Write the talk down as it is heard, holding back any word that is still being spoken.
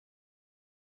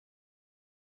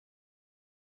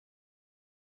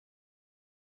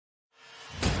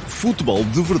Futebol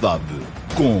de Verdade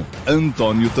com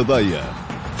António Tadeia.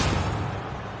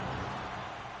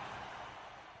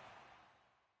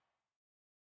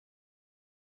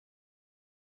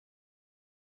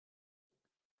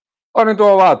 Ora então,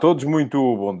 olá a todos, muito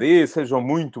bom dia, sejam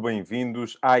muito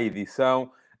bem-vindos à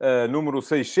edição número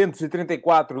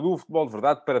 634 do Futebol de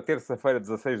Verdade para terça-feira,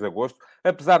 16 de agosto.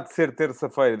 Apesar de ser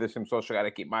terça-feira, deixem-me só chegar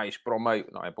aqui mais para o meio,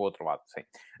 não, é para o outro lado, sim.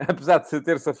 Apesar de ser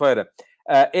terça-feira,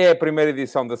 é a primeira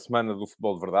edição da semana do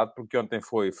Futebol de Verdade, porque ontem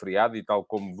foi feriado e tal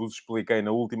como vos expliquei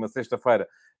na última sexta-feira,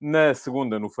 na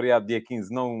segunda, no feriado dia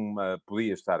 15, não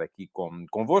podia estar aqui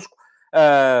convosco.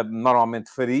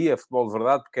 Normalmente faria Futebol de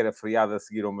Verdade, porque era feriado a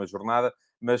seguir a uma jornada,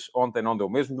 mas ontem não deu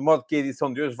mesmo, de modo que a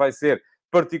edição de hoje vai ser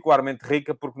particularmente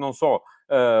rica, porque não só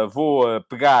vou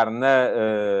pegar na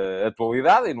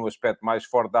atualidade e no aspecto mais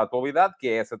forte da atualidade, que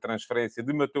é essa transferência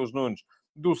de Matheus Nunes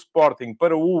do Sporting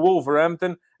para o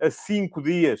Wolverhampton, a 5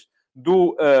 dias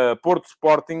do Porto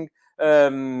Sporting,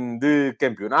 de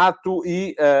campeonato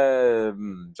e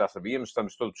já sabíamos,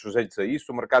 estamos todos sujeitos a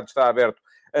isso, o mercado está aberto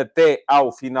até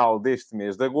ao final deste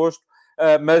mês de agosto,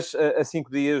 mas a 5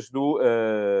 dias do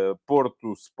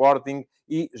Porto Sporting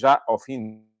e já ao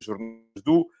fim das jornadas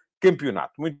do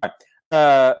campeonato. Muito bem.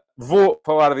 Vou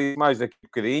falar disso mais daqui a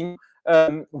bocadinho.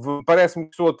 Parece-me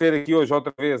que estou a ter aqui hoje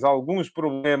outra vez alguns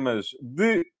problemas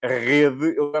de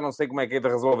rede. Eu já não sei como é que é de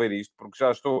resolver isto, porque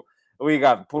já estou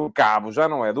ligado por cabo, já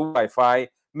não é do Wi-Fi,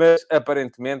 mas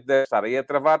aparentemente deve estar aí a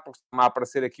travar, porque está a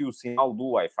aparecer aqui o sinal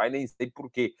do Wi-Fi, nem sei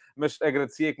porquê, mas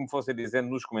agradecia que me fossem dizendo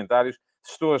nos comentários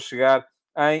se estou a chegar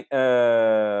em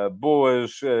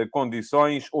boas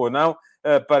condições ou não,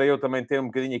 para eu também ter um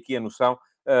bocadinho aqui a noção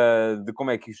de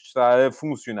como é que isto está a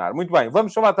funcionar. Muito bem,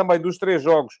 vamos falar também dos 3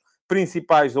 jogos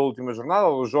principais da última jornada,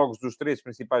 ou os jogos dos 3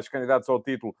 principais candidatos ao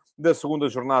título da segunda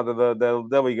jornada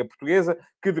da Liga Portuguesa,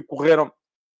 que decorreram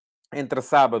entre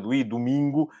sábado e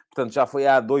domingo, portanto já foi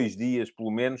há 2 dias, pelo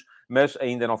menos, mas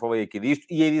ainda não falei aqui disto.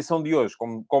 E a edição de hoje,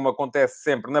 como acontece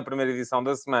sempre na primeira edição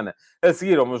da semana, a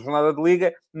seguir a uma jornada de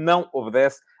Liga, não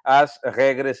obedece às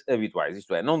regras habituais.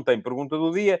 Isto é, não tem pergunta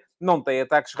do dia, não tem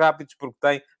ataques rápidos, porque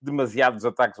tem demasiados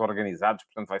ataques organizados.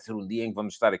 Portanto, vai ser um dia em que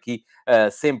vamos estar aqui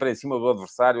sempre em cima do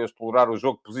adversário a explorar o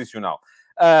jogo posicional.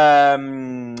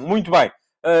 Muito bem.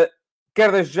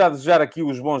 Quero desde já desejar aqui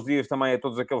os bons dias também a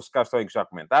todos aqueles que cá estão e que já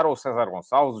comentaram. O César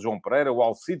Gonçalves, o João Pereira, o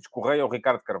Alcides Correia, o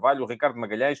Ricardo Carvalho, o Ricardo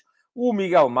Magalhães, o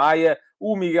Miguel Maia,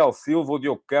 o Miguel Silva, o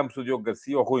Diogo Campos, o Diogo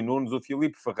Garcia, o Rui Nunes, o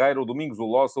Filipe Ferreira, o Domingos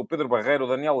Ulossa, o Pedro Barreiro, o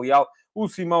Daniel Leal, o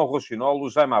Simão Rochinol, o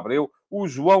Jaime Abreu, o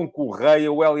João Correia,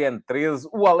 o LN13,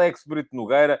 o Alex Brito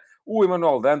Nogueira, o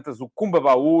Emanuel Dantas, o Cumba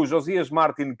Baú, o Josias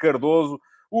Martin Cardoso,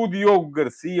 o Diogo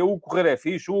Garcia, o Correia é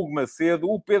Fixe, o Hugo Macedo,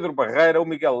 o Pedro Barreira, o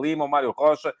Miguel Lima, o Mário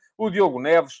Rocha, o Diogo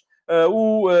Neves,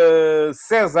 o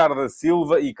César da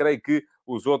Silva, e creio que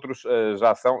os outros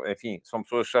já são, enfim, são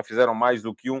pessoas que já fizeram mais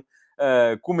do que um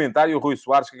comentário. O Rui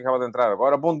Soares, que acaba de entrar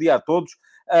agora. Bom dia a todos,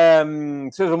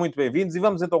 sejam muito bem-vindos, e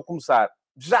vamos então começar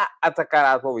já a atacar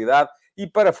a atualidade, e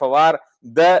para falar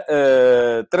da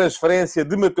transferência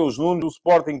de Matheus Nunes do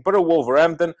Sporting para o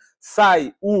Wolverhampton.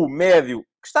 Sai o médio,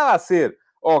 que estava a ser,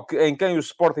 ou em quem os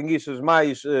sportinguistas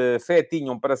mais fé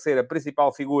tinham para ser a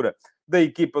principal figura da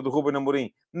equipa do Ruben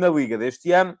Amorim na Liga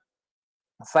deste ano.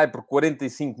 Sai por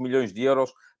 45 milhões de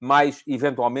euros, mais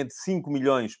eventualmente 5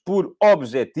 milhões por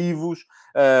objetivos.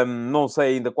 Não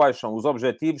sei ainda quais são os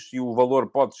objetivos, se o valor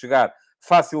pode chegar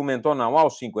facilmente ou não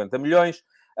aos 50 milhões.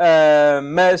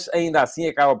 Mas ainda assim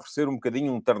acaba por ser um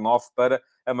bocadinho um turn-off para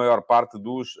a maior parte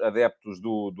dos adeptos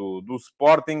do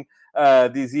Sporting.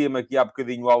 Dizia-me aqui há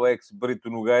bocadinho o Alex Brito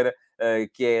Nogueira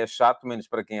que é chato, menos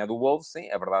para quem é do Wolves. Sim,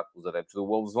 é verdade, os adeptos do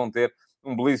Wolves vão ter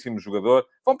um belíssimo jogador,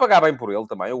 vão pagar bem por ele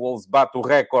também. O Wolves bate o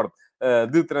recorde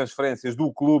de transferências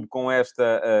do clube com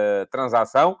esta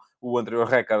transação. O anterior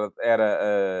recorde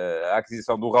era a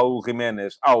aquisição do Raul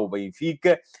Jiménez ao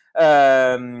Benfica.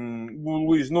 O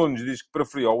Luís Nunes diz que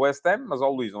preferiu ao West Ham, mas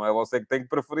ao Luís, não é você que tem que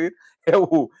preferir, é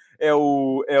o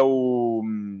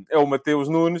Matheus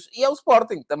Nunes, e é o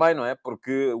Sporting também, não é?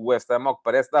 Porque o West Ham, ao que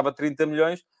parece, dava 30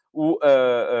 milhões, o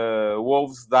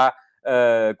Wolves dá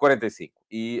 45.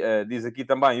 E diz aqui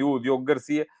também o Diogo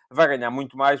Garcia, vai ganhar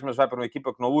muito mais, mas vai para uma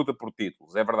equipa que não luta por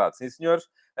títulos. É verdade, sim senhores,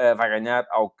 vai ganhar,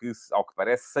 ao que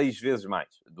parece, 6 vezes mais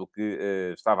do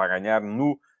que estava a ganhar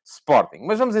no Sporting.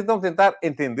 Mas vamos então tentar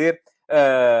entender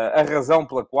a razão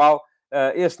pela qual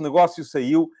este negócio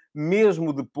saiu,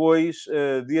 mesmo depois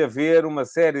de haver uma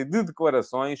série de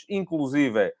declarações,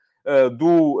 inclusive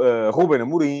do Ruben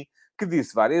Amorim, que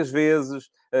disse várias vezes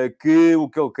que o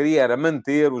que ele queria era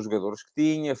manter os jogadores que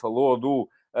tinha. Falou do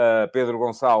Pedro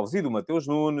Gonçalves e do Matheus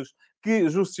Nunes, que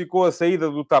justificou a saída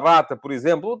do Tabata, por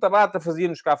exemplo. O Tabata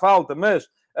fazia-nos cá falta, mas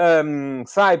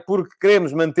sai porque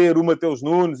queremos manter o Matheus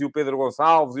Nunes e o Pedro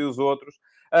Gonçalves e os outros.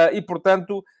 E,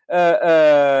 portanto,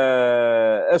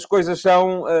 as coisas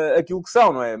são aquilo que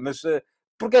são, não é? Mas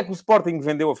porque é que o Sporting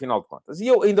vendeu, afinal de contas? E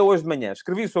eu, ainda hoje de manhã,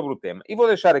 escrevi sobre o tema. E vou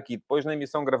deixar aqui, depois, na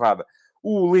emissão gravada,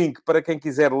 o link para quem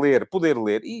quiser ler, poder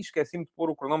ler. E esqueci-me de pôr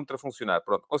o cronómetro a funcionar.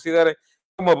 Pronto, considerem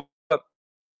uma boa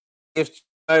estes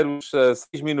primeiros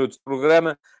 6 minutos de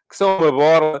programa, que são uma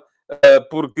borla,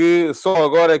 porque só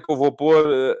agora é que eu vou pôr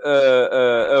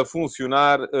a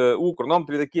funcionar o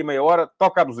cronómetro e daqui a meia hora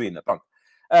toca a buzina. Pronto.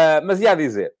 Mas ia a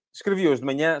dizer, escrevi hoje de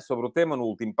manhã sobre o tema, no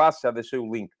último passo, já deixei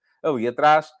o link ali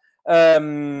atrás,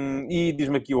 e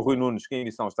diz-me aqui o Rui Nunes que a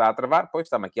emissão está a travar. Pois,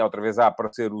 está-me aqui outra vez a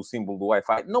aparecer o símbolo do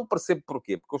Wi-Fi. Não percebo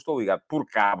porquê, porque eu estou ligado por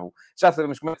cabo. Já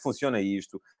sabemos como é que funciona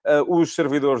isto. Os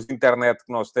servidores de internet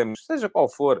que nós temos, seja qual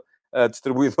for a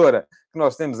distribuidora que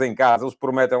nós temos em casa, eles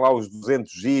prometem lá os 200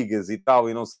 gigas e tal,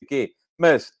 e não sei o quê.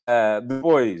 Mas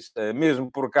depois, mesmo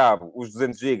por cabo, os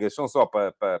 200 gigas são só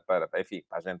enfim,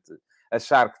 para a gente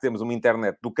achar que temos uma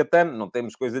internet do Catano. Não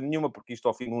temos coisa nenhuma, porque isto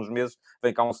ao fim de uns meses,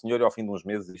 vem cá um senhor e ao fim de uns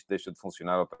meses isto deixa de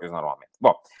funcionar outra vez normalmente.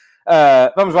 Bom,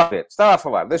 vamos lá ver. Estava a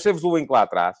falar, deixei-vos o link lá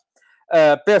atrás.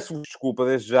 Peço-vos desculpa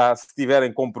desde já se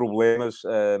estiverem com problemas.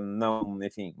 Não,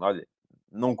 enfim, olha,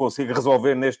 não consigo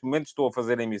resolver neste momento, estou a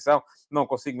fazer a emissão, não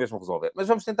consigo mesmo resolver. Mas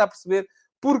vamos tentar perceber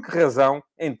por que razão,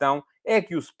 então, é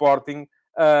que o Sporting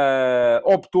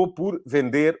optou por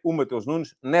vender o Matheus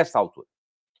Nunes nesta altura.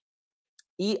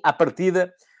 E, à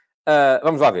partida,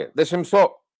 vamos lá ver. Deixem-me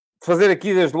só fazer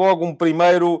aqui, desde logo, um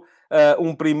primeiro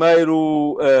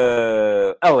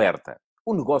alerta.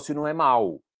 O negócio não é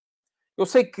mau. Eu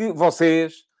sei que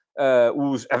vocês,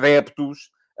 os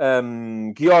adeptos,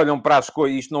 que olham para as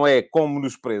coisas, isto não é com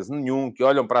menosprezo nenhum, que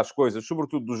olham para as coisas,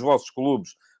 sobretudo dos vossos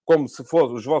clubes, como se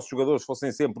os vossos jogadores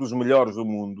fossem sempre os melhores do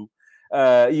mundo,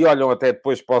 e olham até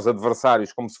depois para os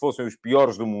adversários como se fossem os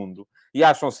piores do mundo, e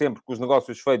acham sempre que os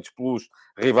negócios feitos pelos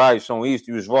rivais são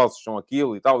isto e os vossos são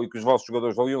aquilo e tal, e que os vossos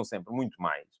jogadores valiam sempre muito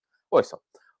mais. Ouçam,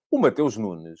 o Matheus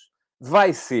Nunes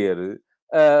vai ser...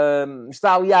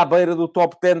 está ali à beira do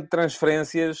top 10 de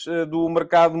transferências do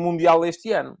mercado mundial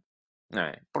este ano. Não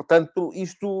é? Portanto,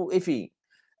 isto, enfim,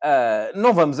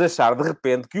 não vamos achar de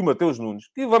repente que o Matheus Nunes,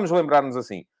 que vamos lembrar-nos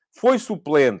assim, foi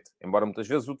suplente, embora muitas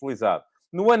vezes utilizado,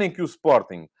 no ano em que o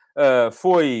Sporting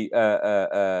foi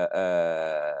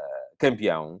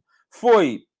campeão,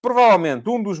 foi provavelmente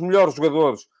um dos melhores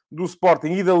jogadores do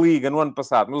Sporting e da Liga no ano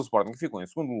passado, mas o Sporting ficou em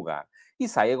segundo lugar, e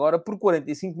sai agora por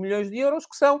 45 milhões de euros,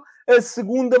 que são a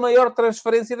segunda maior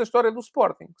transferência da história do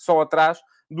Sporting, só atrás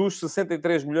dos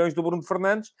 63 milhões do Bruno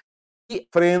Fernandes, e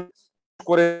frente aos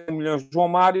 40 milhões do João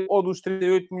Mário ou dos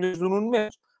 38 milhões do Nuno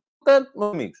Mendes. Portanto,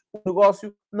 meus amigos, o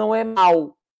negócio não é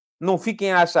mau. Não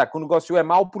fiquem a achar que o negócio é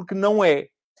mau, porque não é.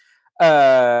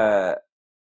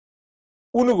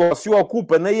 O negócio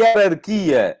ocupa na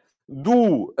hierarquia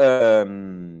do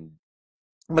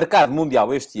mercado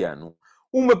mundial este ano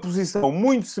uma posição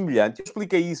muito semelhante. Eu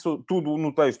expliquei isso tudo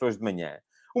no texto hoje de manhã.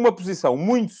 Uma posição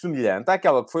muito semelhante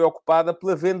àquela que foi ocupada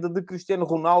pela venda de Cristiano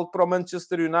Ronaldo para o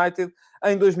Manchester United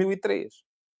em 2003.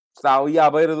 Está ali à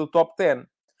beira do top 10.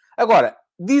 Agora,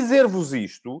 dizer-vos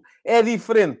isto é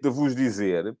diferente de vos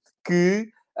dizer que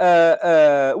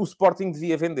o Sporting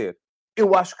devia vender.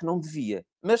 Eu acho que não devia.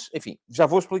 Mas, enfim, já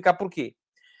vou explicar porquê.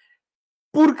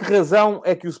 Por que razão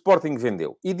é que o Sporting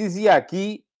vendeu? E dizia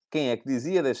aqui, quem é que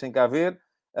dizia? Deixem cá ver.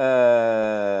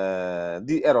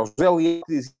 Era o José Leal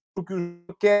que dizia porque o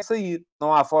jogador quer sair.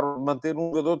 Não há forma de manter um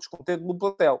jogador descontente no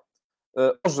plantel.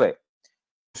 José.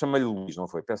 Chamei-lhe Luís, não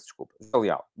foi? Peço desculpa. José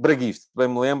Leal. Braguista. Bem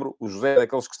me lembro. O José é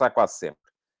daqueles que está quase sempre.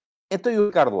 Então e o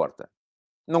Ricardo Horta?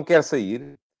 Não quer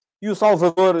sair? E o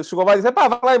Salvador chegou lá e disse: pá,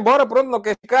 vai lá embora, pronto, não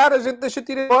quer ficar, a gente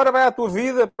deixa-te ir embora, vai à tua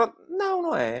vida. Pronto. Não,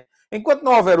 não é. Enquanto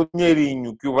não houver o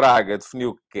dinheirinho que o Braga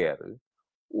definiu que quer,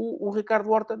 o Ricardo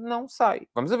Horta não sai.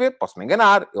 Vamos a ver, posso-me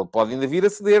enganar. Ele pode ainda vir a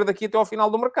ceder daqui até ao final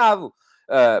do mercado.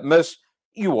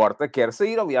 E o Horta quer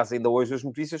sair. Aliás, ainda hoje as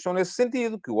notícias são nesse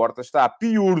sentido, que o Horta está a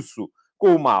piurso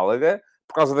com o Málaga,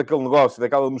 por causa daquele negócio,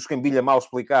 daquela moscambilha mal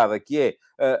explicada, que é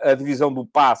a divisão do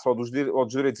passe ou dos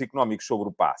direitos económicos sobre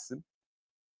o passe.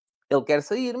 Ele quer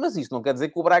sair, mas isto não quer dizer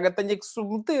que o Braga tenha que se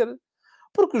submeter.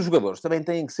 Porque os jogadores também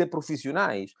têm que ser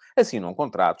profissionais. Assinam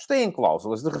contratos, têm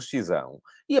cláusulas de rescisão.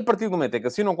 E a partir do momento em que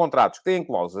assinam contratos que têm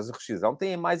cláusulas de rescisão,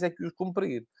 têm mais é que os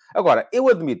cumprir. Agora, eu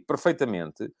admito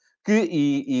perfeitamente que,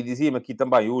 e dizia-me aqui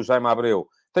também o Jaime Abreu,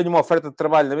 tenho uma oferta de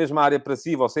trabalho na mesma área para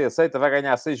si, você aceita, vai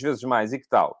ganhar 6 vezes mais e que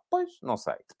tal? Pois, não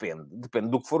sei. Depende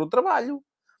do que for o trabalho.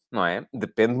 Não é?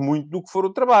 Depende muito do que for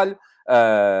o trabalho.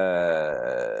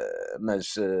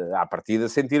 Mas, à partida,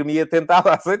 sentir-me-ia tentado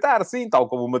a aceitar, sim, tal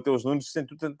como o Matheus Nunes se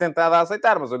sentiu tentado a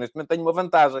aceitar, mas eu neste momento tenho uma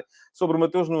vantagem sobre o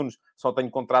Matheus Nunes. Só tenho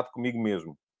contrato comigo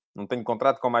mesmo. Não tenho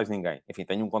contrato com mais ninguém. Enfim,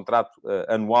 tenho um contrato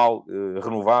anual,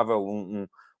 renovável,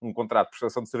 um contrato de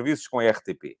prestação de serviços com a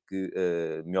RTP,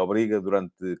 que me obriga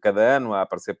durante cada ano a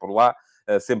aparecer por lá,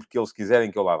 sempre que eles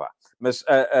quiserem que eu lá vá. Mas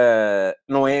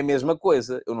não é a mesma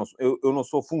coisa. Eu não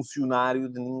sou funcionário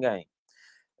de ninguém.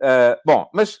 Bom,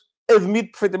 mas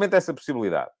admito perfeitamente essa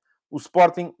possibilidade. O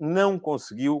Sporting não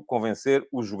conseguiu convencer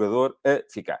o jogador a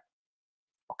ficar.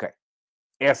 Ok.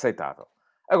 É aceitável.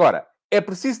 Agora, é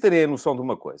preciso terem a noção de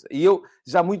uma coisa. E eu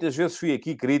já muitas vezes fui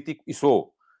aqui crítico, e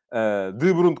sou,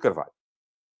 de Bruno de Carvalho.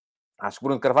 Acho que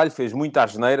Bruno de Carvalho fez muita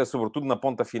asneira, sobretudo na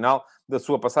ponta final da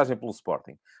sua passagem pelo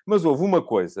Sporting. Mas houve uma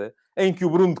coisa em que o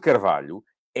Bruno de Carvalho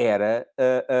era,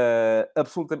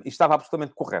 estava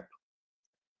absolutamente correto.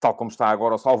 Tal como está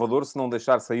agora o Salvador, se não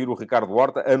deixar sair o Ricardo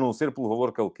Horta, a não ser pelo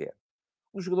valor que ele quer.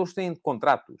 Os jogadores têm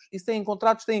contratos. E se têm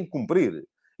contratos, têm que cumprir.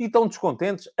 E estão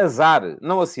descontentes, azar,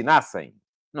 não assinassem.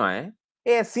 Não é?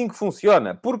 É assim que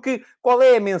funciona. Porque qual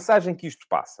é a mensagem que isto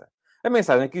passa? A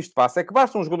mensagem que isto passa é que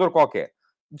basta um jogador qualquer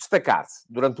destacar-se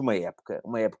durante uma época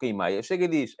e meia, chega e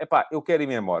diz, epá, eu quero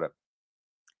ir-me embora.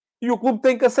 E o clube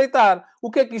tem que aceitar.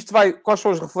 O que é que isto vai... Quais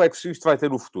são os reflexos que isto vai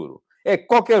ter no futuro? É que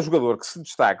qualquer jogador que se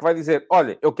destaque vai dizer,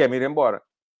 olha, eu quero ir embora.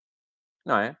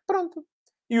 Não é? Pronto.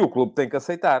 E o clube tem que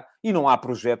aceitar. E não há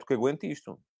projeto que aguente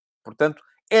isto. Portanto,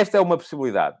 esta é uma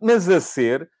possibilidade. Mas a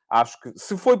ser, acho que,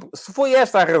 se foi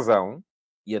esta a razão,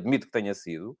 e admito que tenha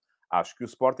sido, acho que o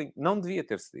Sporting não devia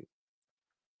ter cedido.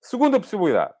 Segunda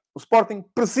possibilidade. O Sporting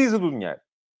precisa do dinheiro.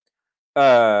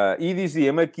 E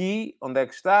dizia-me aqui, onde é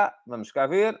que está? Vamos cá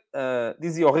ver.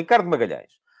 Dizia o Ricardo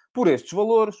Magalhães. Por estes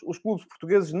valores, os clubes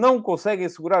portugueses não conseguem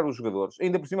assegurar os jogadores,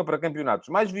 ainda por cima para campeonatos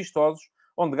mais vistosos,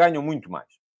 onde ganham muito mais.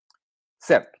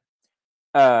 Certo.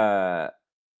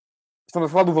 Estamos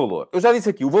a falar do valor. Eu já disse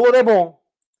aqui, o valor é bom.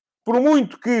 Por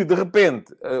muito que, de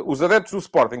repente, os adeptos do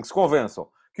Sporting se convençam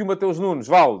que o Matheus Nunes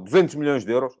vale 200 milhões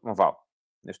de euros, não vale.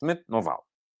 Neste momento, não vale.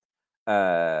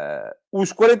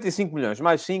 Os 45 milhões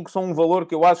mais 5 são um valor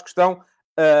que eu acho que estão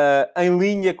em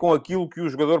linha com aquilo que o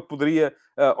jogador poderia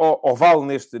ou vale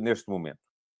neste momento.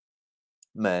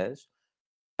 Mas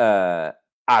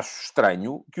acho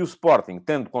estranho que o Sporting,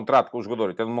 tendo contrato com o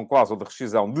jogador e tendo uma cláusula de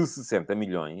rescisão de 60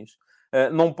 milhões,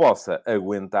 não possa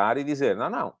aguentar e dizer,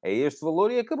 não, é este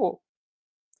valor e acabou.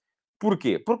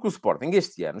 Porquê? Porque o Sporting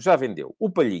este ano já vendeu o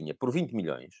Palhinha por 20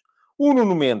 milhões, o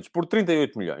Nuno Mendes por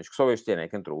 38 milhões, que só este ano é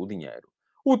que entrou o dinheiro,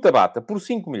 o Tabata por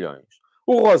 5 milhões,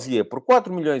 o Rosier por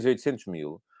 4 milhões e 800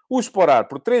 mil, o Sporar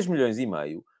por 3 milhões e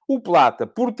meio, o Plata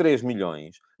por 3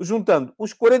 milhões, juntando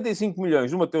os 45 milhões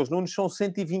do Matheus Nunes, são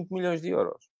 120 milhões de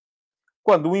euros.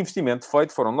 Quando o investimento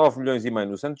feito foram 9 milhões e meio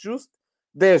no Santos Justo,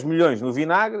 10 milhões no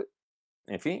Vinagre,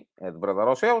 enfim, é de bradar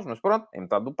aos céus, mas pronto, é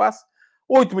metade do passe,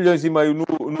 8 milhões e meio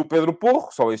no Pedro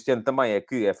Porro, só este ano também é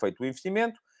que é feito o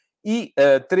investimento, e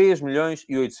 3 milhões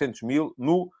e 800 mil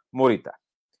no Moritá.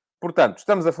 Portanto,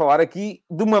 estamos a falar aqui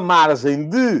de uma margem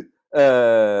de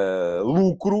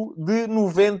lucro de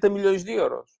 90 milhões de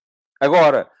euros.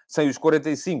 Agora, sem os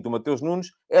 45 do Matheus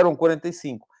Nunes, eram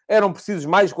 45. Eram precisos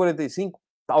mais 45?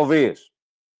 Talvez.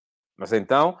 Mas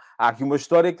então, há aqui uma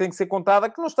história que tem que ser contada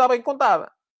que não está bem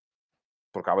contada.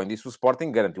 Porque, além disso, o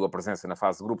Sporting garantiu a presença na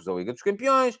fase de grupos da Liga dos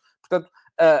Campeões. Portanto,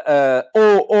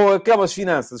 ou aquelas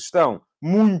finanças estão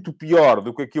muito pior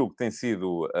do que aquilo que tem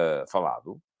sido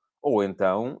falado, ou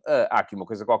então há aqui uma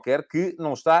coisa qualquer que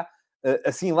não está,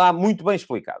 assim, lá muito bem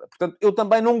explicada. Portanto, eu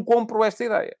também não compro esta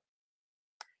ideia.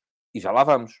 E já lá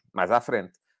vamos, mais à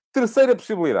frente. Terceira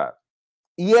possibilidade.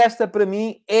 E esta, para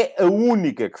mim, é a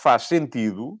única que faz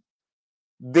sentido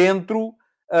dentro...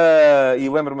 e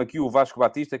lembro-me aqui o Vasco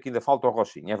Batista que ainda falta o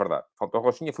Rochinha, é verdade. Falta o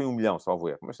Rochinha, foi 1 milhão, salvo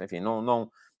erro. Mas, enfim,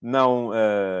 não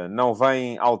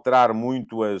vem alterar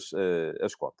muito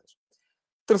as contas.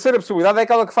 Terceira possibilidade é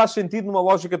aquela que faz sentido numa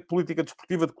lógica de política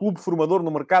desportiva de clube formador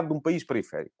no mercado de um país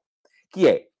periférico. Que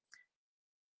é,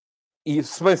 e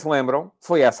se bem se lembram,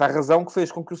 foi essa a razão que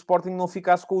fez com que o Sporting não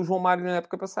ficasse com o João Mário na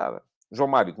época passada. O João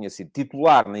Mário tinha sido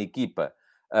titular na equipa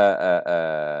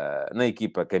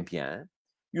campeã,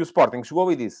 e o Sporting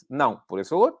chegou e disse, não, por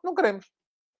esse valor, não queremos.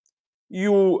 E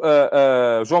o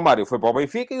João Mário foi para o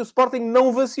Benfica e o Sporting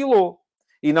não vacilou.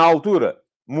 E na altura,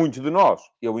 muitos de nós,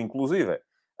 eu inclusive,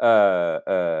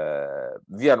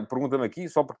 vieram, pergunta-me aqui,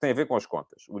 só porque tem a ver com as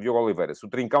contas. O Diogo Oliveira, se o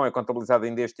Trincão é contabilizado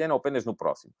ainda este ano ou apenas no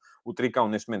próximo. O Trincão,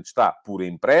 neste momento, está por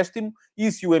empréstimo,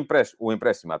 e se o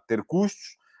empréstimo há de ter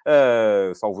custos,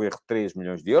 salvo erro, 3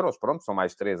 milhões de euros, pronto, são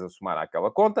mais 3 a somar àquela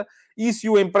conta, e se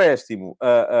o empréstimo,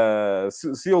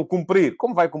 se ele cumprir,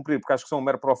 como vai cumprir, porque acho que são um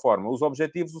mero pro forma, os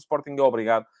objetivos, o Sporting é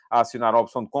obrigado a acionar a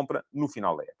opção de compra no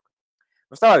final da época.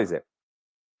 Mas estava a dizer,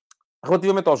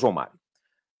 relativamente ao João Mário,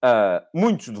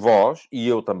 muitos de vós, e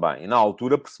eu também, na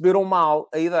altura, perceberam mal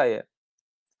a ideia.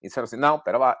 E disseram assim, não,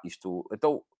 espera lá,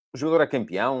 então o jogador é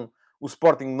campeão, o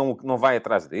Sporting não vai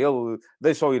atrás dele,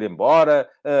 deixa-o ir embora,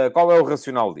 qual é o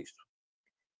racional disto?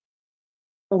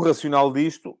 O racional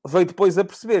disto veio depois a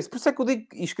perceber-se. Por isso é que eu digo,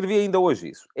 e escrevi ainda hoje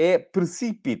isso, é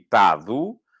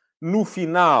precipitado, no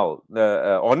final,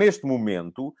 ou neste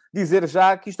momento, dizer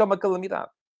já que isto é uma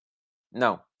calamidade.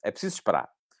 Não, é preciso esperar.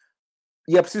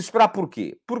 E é preciso esperar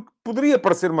porquê? Porque poderia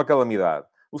parecer uma calamidade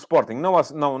o Sporting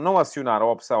não acionar a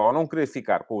opção ou não querer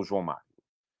ficar com o João Mário.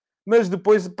 Mas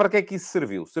depois, para que é que isso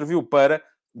serviu? Serviu para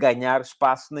ganhar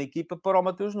espaço na equipa para o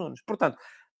Matheus Nunes. Portanto,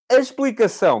 a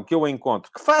explicação que eu encontro,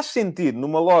 que faz sentido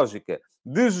numa lógica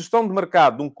de gestão de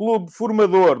mercado de um clube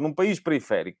formador num país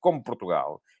periférico como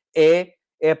Portugal, é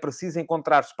preciso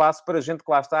encontrar espaço para gente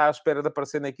que lá está à espera de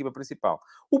aparecer na equipa principal.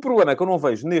 O problema é que eu não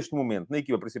vejo, neste momento, na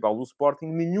equipa principal do Sporting,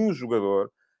 nenhum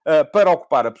jogador para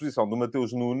ocupar a posição do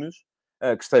Matheus Nunes,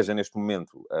 que esteja neste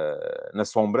momento na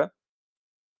sombra.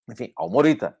 Enfim, há o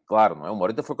Morita, claro, não é? O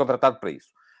Morita foi contratado para isso.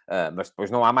 Mas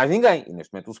depois não há mais ninguém. E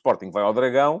neste momento o Sporting vai ao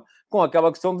Dragão com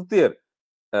aquela questão de ter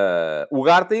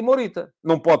Ugarte e Morita.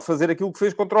 Não pode fazer aquilo que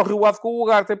fez contra o Rio Ave com o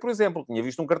Ugarte, por exemplo. Tinha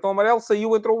visto um cartão amarelo,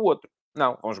 saiu, entrou o outro.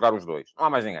 Não, vão jogar os dois. Não há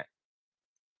mais ninguém.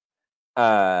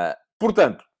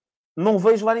 Portanto, não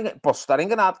vejo lá ninguém. Posso estar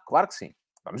enganado, claro que sim.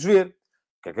 Vamos ver.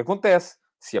 O que é que acontece?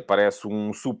 Se aparece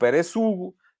um super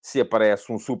Essugo, se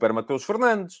aparece um super Mateus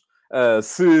Fernandes,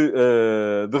 se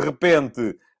de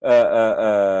repente,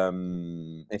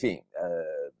 enfim,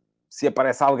 se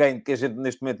aparece alguém que a gente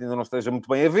neste momento ainda não esteja muito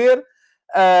bem a ver,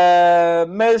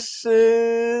 mas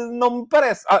não me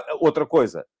parece. Outra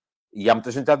coisa, e há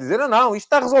muita gente a dizer, não, isto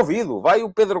está resolvido, vai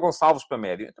o Pedro Gonçalves para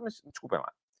médio. Então, mas desculpem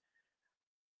lá.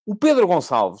 O Pedro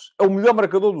Gonçalves é o melhor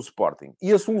marcador do Sporting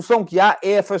e a solução que há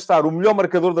é afastar o melhor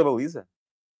marcador da baliza?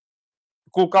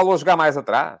 Colocá-lo a jogar mais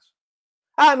atrás?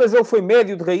 Mas ele foi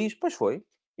médio de raiz. Pois foi.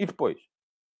 E depois?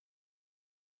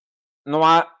 Não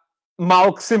há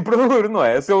mal que sempre dure, não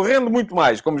é? Se ele rende muito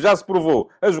mais, como já se provou,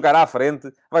 a jogar à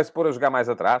frente, vai-se pôr a jogar mais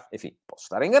atrás? Enfim, posso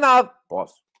estar enganado.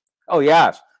 Posso.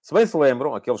 Aliás, se bem se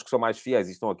lembram, aqueles que são mais fiéis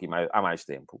e estão aqui há mais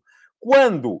tempo,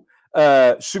 quando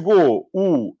chegou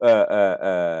o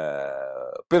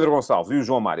Pedro Gonçalves e o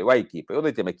João Mário à equipa, eu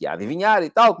deitei-me aqui a adivinhar e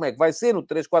tal, como é que vai ser no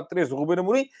 3-4-3 do Ruben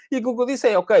Amorim, e aquilo que eu disse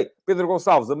é, ok, Pedro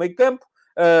Gonçalves a meio campo,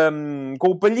 com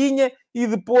o Palhinha, e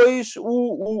depois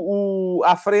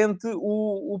à frente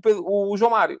o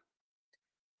João Mário.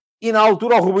 E na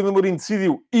altura o Ruben Amorim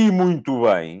decidiu, e muito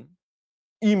bem,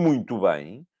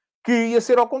 que ia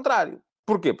ser ao contrário.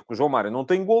 Porquê? Porque o João Mário não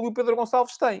tem golo e o Pedro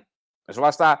Gonçalves tem. Mas lá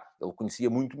está, ele conhecia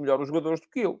muito melhor os jogadores do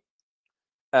que eu.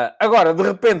 Agora, de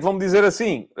repente, vão-me dizer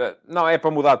assim, não, é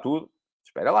para mudar tudo.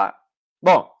 Espera lá.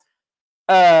 Bom,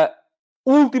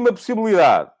 última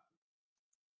possibilidade,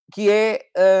 que é,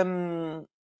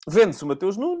 vende-se o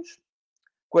Matheus Nunes,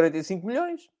 45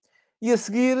 milhões, e a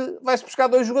seguir vai-se buscar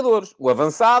 2 jogadores. O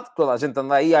avançado, toda a gente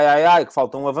anda aí, que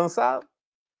falta um avançado,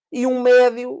 e um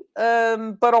médio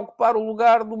para ocupar o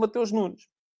lugar do Matheus Nunes.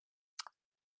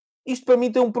 Isto para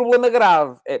mim tem um problema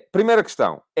grave. Primeira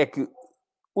questão é que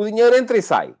o dinheiro entra e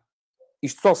sai.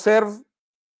 Isto só serve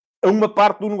a uma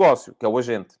parte do negócio, que é o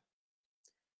agente,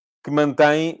 que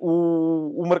mantém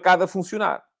o mercado a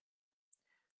funcionar.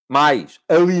 Mas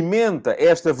alimenta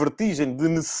esta vertigem de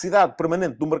necessidade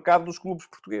permanente do mercado dos clubes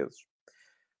portugueses.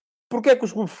 Porquê é que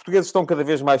os clubes portugueses estão cada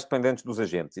vez mais dependentes dos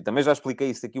agentes? E também já expliquei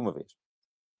isso aqui uma vez.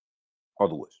 Ou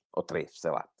 2, ou 3,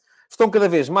 sei lá. Estão cada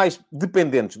vez mais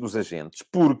dependentes dos agentes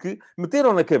porque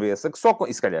meteram na cabeça que só,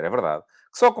 e se calhar é verdade,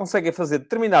 que só conseguem fazer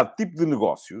determinado tipo de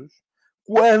negócios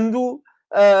quando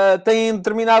têm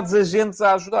determinados agentes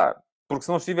a ajudar. Porque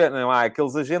se não há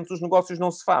aqueles agentes, os negócios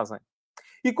não se fazem.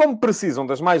 E como precisam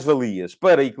das mais-valias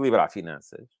para equilibrar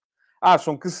finanças,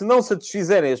 acham que se não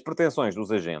satisfizerem as pretensões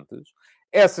dos agentes,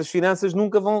 essas finanças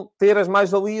nunca vão ter as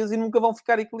mais-valias e nunca vão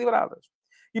ficar equilibradas.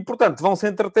 E, portanto, vão se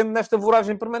entretendo nesta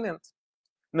voragem permanente,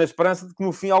 na esperança de que,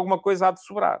 no fim, alguma coisa há de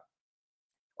sobrar.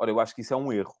 Ora, eu acho que isso é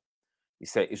um erro.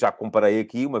 Já comparei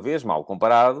aqui, uma vez, mal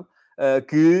comparado,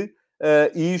 que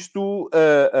isto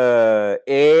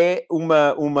é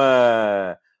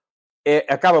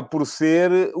acaba por ser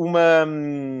uma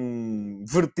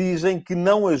vertigem que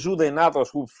não ajuda em nada aos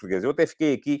clubes portugueses. Eu até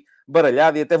fiquei aqui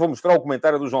baralhado e até vou mostrar o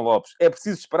comentário do João Lopes. É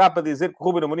preciso esperar para dizer que o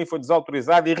Ruben Amorim foi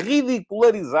desautorizado e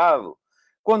ridicularizado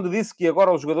quando disse que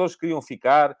agora os jogadores queriam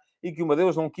ficar e que o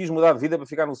Matheus não quis mudar de vida para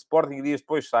ficar no Sporting e dias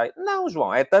depois sai. Não,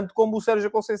 João, é tanto como o Sérgio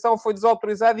Conceição foi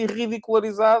desautorizado e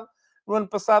ridicularizado no ano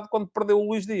passado, quando perdeu o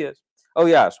Luís Dias.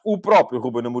 Aliás, o próprio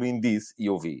Ruben Amorim disse, e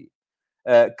eu vi,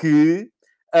 que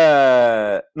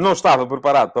não estava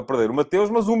preparado para perder o Matheus,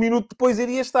 mas um minuto depois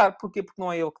iria estar. Porquê? Porque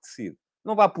não é ele que decide.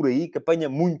 Não vá por aí, que apanha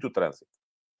muito trânsito.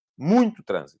 Muito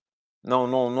trânsito.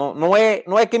 Não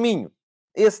é caminho.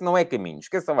 Esse não é caminho.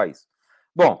 Esqueça lá isso.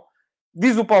 Bom,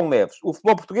 diz o Paulo Neves, o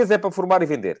futebol português é para formar e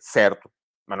vender. Certo.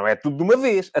 Mas não é tudo de uma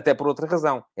vez. Até por outra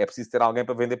razão. É preciso ter alguém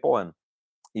para vender para o ano.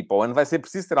 E para o ano vai ser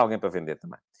preciso ter alguém para vender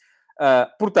também.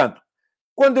 Portanto,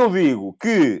 quando eu digo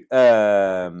que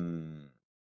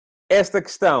esta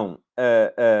questão,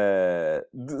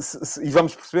 e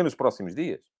vamos perceber nos próximos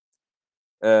dias,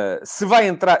 se vai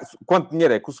entrar, quanto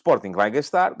dinheiro é que o Sporting vai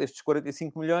gastar destes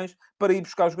 45 milhões para ir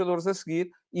buscar os jogadores a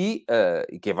seguir e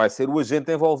quem vai ser o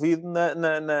agente envolvido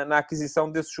na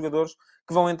aquisição desses jogadores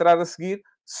que vão entrar a seguir,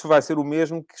 se vai ser o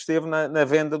mesmo que esteve na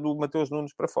venda do Matheus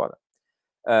Nunes para fora.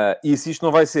 E se isto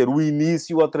não vai ser o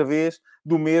início, outra vez,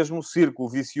 do mesmo círculo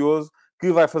vicioso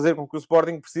que vai fazer com que o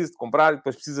Sporting precise de comprar, e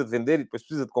depois precisa de vender, e depois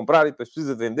precisa de comprar, e depois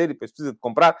precisa de vender, e depois precisa de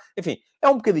comprar. Enfim, é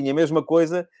um bocadinho a mesma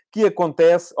coisa que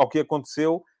acontece, ou que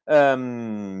aconteceu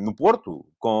no Porto,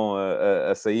 com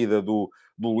a saída do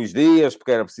Luís Dias,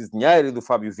 porque era preciso dinheiro, e do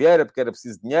Fábio Vieira, porque era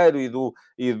preciso dinheiro, e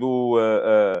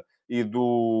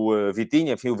do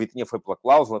Vitinha. Enfim, o Vitinha foi pela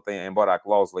cláusula, embora a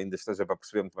cláusula ainda esteja para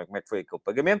perceber muito bem como é que foi aquele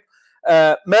pagamento.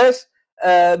 Mas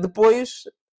depois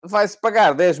vai-se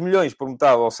pagar 10 milhões por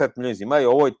metade, ou 7 milhões e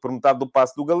meio, ou 8 por metade do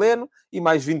passe do Galeno, e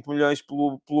mais 20 milhões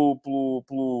pelo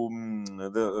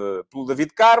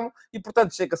David Carmo, e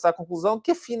portanto chega-se à conclusão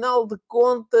que, afinal de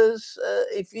contas,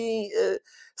 enfim,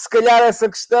 se calhar essa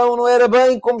questão não era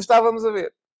bem como estávamos a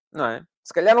ver, não é?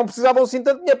 Se calhar não precisavam assim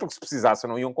tanto dinheiro, porque se precisassem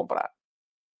não iam comprar.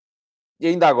 E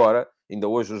ainda agora, ainda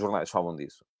hoje os jornais falam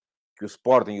disso, que o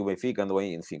Sporting e o Benfica andam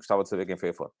aí, enfim, gostava de saber quem foi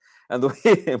a fonte. Andam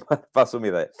aí, faço uma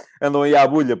ideia, andam aí à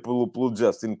bulha pelo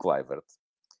Justin Kluivert.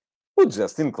 O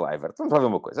Justin Kluivert, vamos lá ver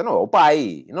uma coisa, não é o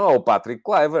pai, não é o Patrick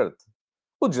Kluivert.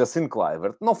 O Justin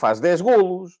Kluivert não faz 10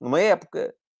 golos numa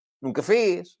época. Nunca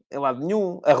fez, em lado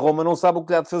nenhum. A Roma não sabe o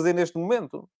que há de fazer neste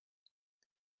momento.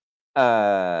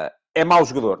 É mau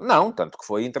jogador? Não, tanto que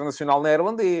foi internacional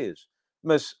neerlandês.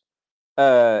 Mas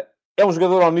é um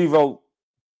jogador ao nível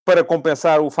para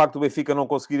compensar o facto do Benfica não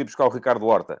conseguir ir buscar o Ricardo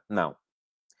Horta? Não.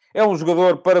 É um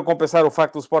jogador para compensar o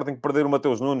facto do Sporting perder o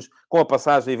Matheus Nunes com a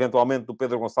passagem, eventualmente, do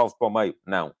Pedro Gonçalves para o meio?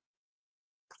 Não.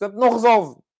 Portanto, não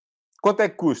resolve. Quanto é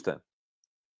que custa?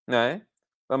 Não é?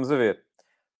 Vamos a ver.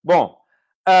 Bom,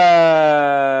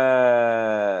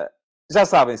 já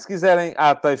sabem, se quiserem,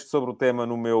 há texto sobre o tema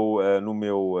no meu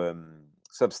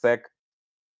Substack.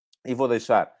 E vou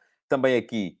deixar também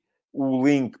aqui o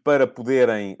link para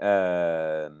poderem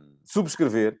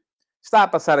subscrever. Está a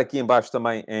passar aqui em baixo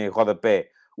também, em rodapé,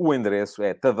 o endereço.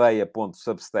 É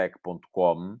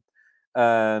tadeia.substack.com.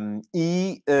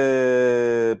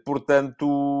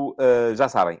 Portanto, já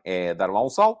sabem, é dar lá um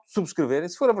salto, subscreverem.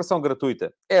 Se for a versão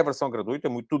gratuita, é a versão gratuita,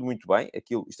 tudo muito bem.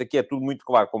 Isto aqui é tudo muito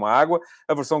claro como a água.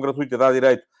 A versão gratuita dá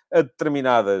direito a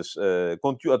determinados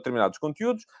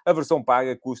conteúdos. A versão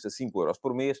paga custa 5 €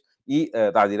 por mês e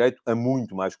dá direito a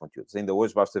muito mais conteúdos. Ainda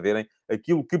hoje basta verem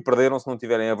aquilo que perderam se não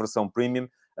tiverem a versão premium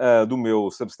do meu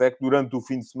Substack durante o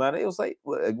fim de semana. Eu sei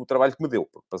o trabalho que me deu,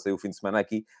 porque passei o fim de semana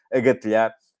aqui a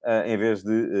gatilhar em vez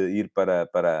de ir para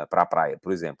a praia,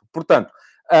 por exemplo. Portanto,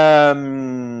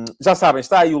 já sabem,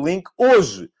 está aí o link.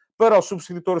 Hoje, para os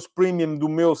subscritores premium do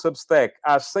meu Substack,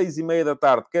 às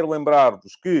 6h30 quero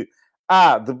lembrar-vos que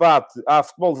há debate, há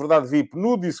Futebol de Verdade VIP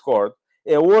no Discord.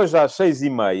 É hoje às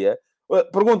 6h30.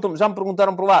 Já me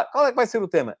perguntaram por lá, qual é que vai ser o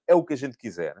tema? É o que a gente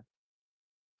quiser.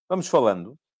 Vamos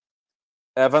falando.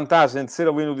 A vantagem de ser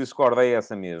ali no Discord é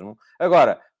essa mesmo.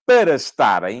 Agora, para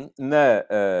estarem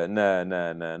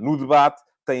no debate,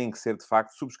 têm que ser, de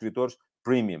facto, subscritores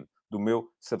premium do meu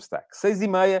Substack.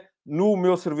 6h30, no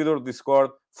meu servidor do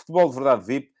Discord, Futebol de Verdade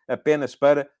VIP, apenas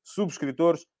para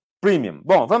subscritores premium.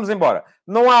 Bom, vamos embora.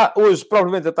 Não há hoje,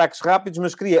 provavelmente, ataques rápidos,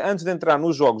 mas queria, antes de entrar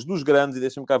nos jogos dos grandes, e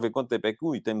deixa-me cá ver quanto tempo é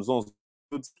que... temos 11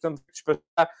 minutos, portanto,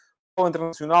 despachar o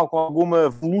internacional com alguma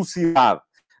velocidade.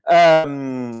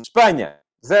 Espanha,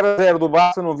 0-0 do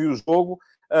Barça, não vi o jogo,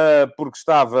 porque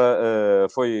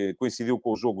coincidiu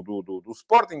com o jogo do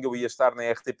Sporting. Eu ia estar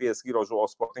na RTP a seguir ao jogo ao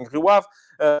Sporting Rio Ave.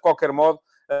 De qualquer modo,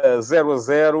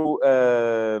 0-0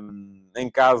 em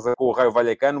casa com o Raio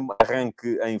Vallecano,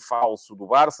 arranque em falso do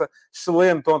Barça.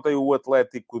 Excelente ontem o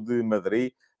Atlético de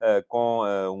Madrid. com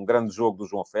um grande jogo do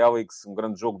João Félix, um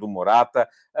grande jogo do Morata.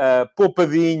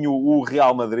 Poupadinho o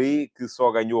Real Madrid, que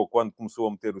só ganhou quando começou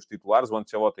a meter os titulares. O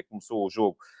Ancelotti começou o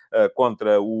jogo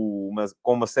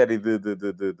com uma série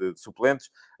de suplentes,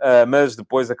 mas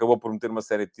depois acabou por meter uma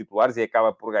série de titulares e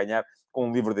acaba por ganhar com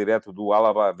um livre direto do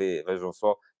Alaba. Vejam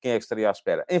só quem é que estaria à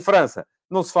espera. Em França,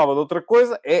 não se fala de outra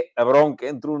coisa, é a bronca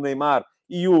entre o Neymar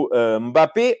e o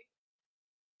Mbappé.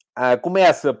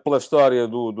 Começa pela história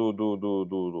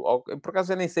por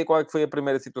acaso eu nem sei qual é que foi a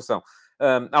primeira situação.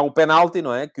 Há o penalti,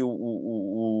 não é? Que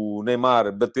o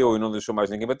Neymar bateu e não deixou mais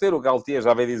ninguém bater. O Galtier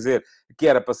já veio dizer que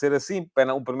era para ser assim.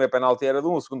 O primeiro penalti era de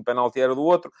um, o segundo penalti era do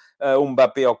outro. O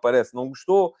Mbappé, ao que parece, não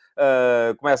gostou.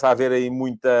 Começa a haver aí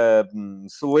muita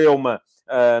celeuma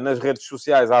nas redes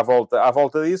sociais à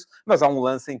volta disso. Mas há um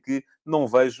lance em que não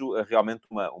vejo realmente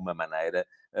uma maneira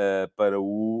para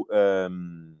o...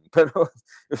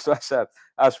 eu estou a achar,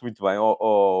 acho muito bem.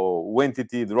 O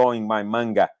Entity Drawing My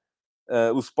Manga.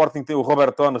 O Sporting tem o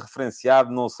Robertone referenciado.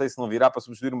 Não sei se não virá para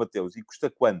substituir o Matheus. E custa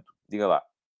quanto? Diga lá.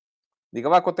 Diga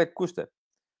lá quanto é que custa.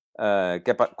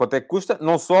 Quanto é que custa?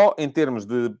 Não só em termos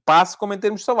de passe, como em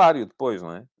termos de salário depois,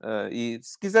 não é? E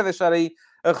se quiser deixar aí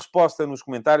a resposta nos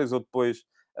comentários, ou depois...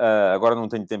 agora não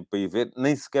tenho tempo para ir ver.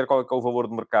 Nem sequer qual é que é o valor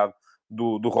de mercado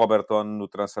do Robertone no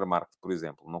Transfermarkt, por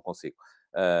exemplo. Não consigo.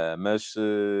 Mas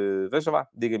veja lá,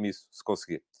 diga-me isso, se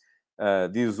conseguir.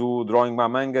 Diz o Drawing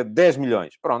Mamanga, 10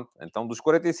 milhões. Pronto, então dos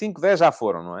 45, 10 já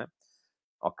foram, não é?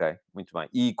 Ok, muito bem.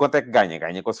 E quanto é que ganha?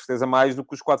 Ganha com certeza mais do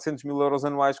que os 400 mil euros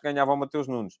anuais que ganhava o Matheus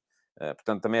Nunes.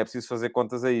 Portanto, também é preciso fazer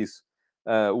contas a isso.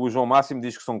 O João Máximo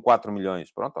diz que são 4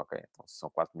 milhões. Pronto, ok. Então, se são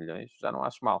 4 milhões, já não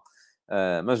acho mal.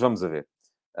 Mas vamos a ver.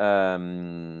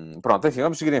 Pronto, enfim,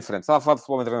 vamos seguir em frente. Estava a falar de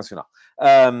futebol internacional.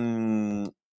 Há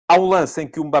um lance em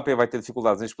que o Mbappé vai ter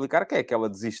dificuldades em explicar, que é aquela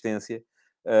desistência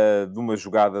de uma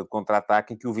jogada de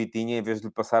contra-ataque em que o Vitinha, em vez de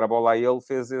lhe passar a bola a ele,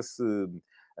 fez esse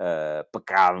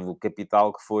pecado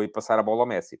capital que foi passar a bola ao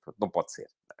Messi. Não pode ser.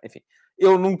 Enfim,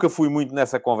 eu nunca fui muito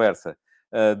nessa conversa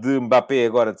de Mbappé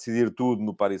agora decidir tudo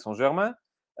no Paris Saint-Germain.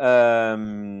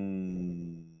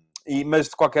 Mas,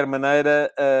 de qualquer maneira,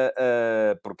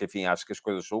 porque, enfim, acho que as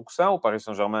coisas são o que são. O Paris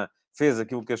Saint-Germain fez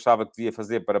aquilo que achava que devia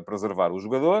fazer para preservar o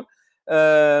jogador.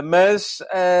 Mas,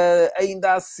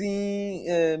 ainda assim,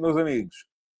 meus amigos,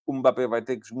 o Mbappé vai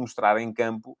ter que mostrar em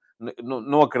campo.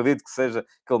 Não acredito que seja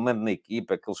que ele mande na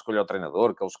equipa, que ele escolha o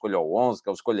treinador, que ele escolha o 11, que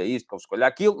ele escolha isto, que ele escolha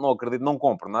aquilo. Não acredito, não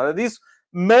compro nada disso.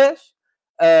 Mas,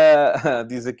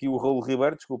 diz aqui o Raul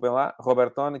Ribeiro, desculpem lá,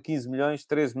 Robertone, 15 milhões,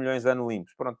 13 milhões ano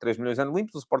limpos. Pronto, 3 milhões ano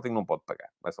limpos, o Sporting não pode pagar.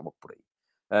 Vai só um pouco por aí.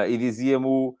 E dizia-me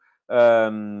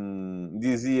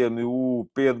o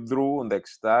Pedro, onde é que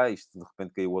está? Isto de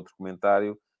repente caiu outro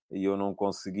comentário e eu não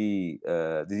consegui.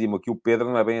 Dizia-me aqui o Pedro,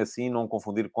 não é bem assim, não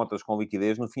confundir contas com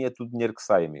liquidez. No fim é tudo dinheiro que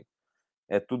sai, amigo.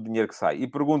 É tudo dinheiro que sai. E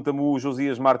pergunta-me o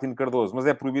Josias Martins Cardoso, mas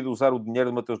é proibido usar o dinheiro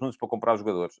de Matheus Nunes para comprar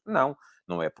jogadores? Não,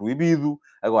 não é proibido.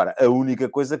 Agora, a única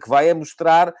coisa que vai é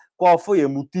mostrar qual foi a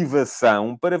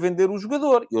motivação para vender o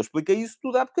jogador. Eu expliquei isso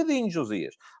tudo há bocadinho,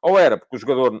 Josias. Ou era porque o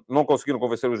jogador não conseguiram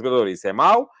convencer o jogador e isso é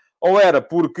mau, ou era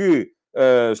porque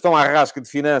estão à rasca de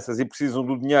finanças e precisam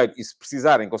do dinheiro e se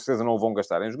precisarem, com certeza não o vão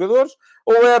gastar em jogadores,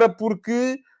 ou era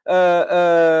porque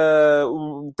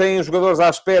têm jogadores à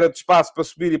espera de espaço para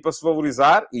subir e para se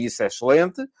valorizar, e isso é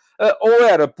excelente, ou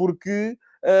era porque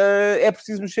é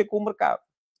preciso mexer com o mercado.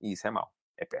 E isso é mau.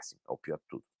 É péssimo. É o pior de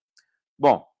tudo.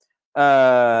 Bom.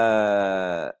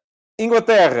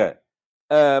 Inglaterra.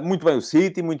 Muito bem o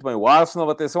City, muito bem o Arsenal.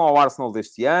 Atenção ao Arsenal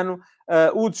deste ano.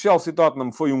 O de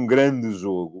Chelsea-Tottenham foi um grande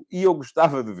jogo. E eu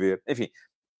gostava de ver... Enfim,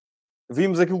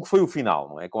 vimos aquilo que foi o final,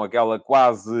 não é? Com aquela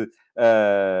quase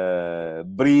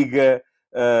briga.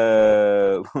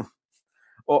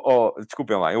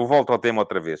 Desculpem lá, eu volto ao tema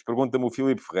outra vez. Pergunta-me o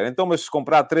Filipe Ferreira. Então, mas se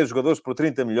comprar 3 jogadores por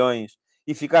 30 milhões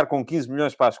e ficar com 15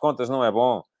 milhões para as contas, não é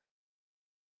bom?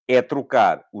 É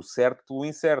trocar o certo pelo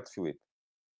incerto, Filipe.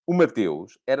 O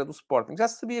Matheus era do Sporting. Já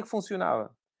se sabia que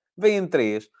funcionava. Vêm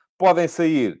 3, podem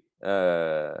sair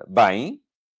bem,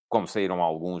 como saíram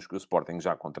alguns que o Sporting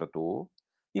já contratou,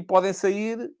 e podem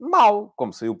sair mal,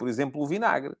 como saiu, por exemplo, o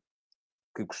Vinagre,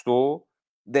 que custou...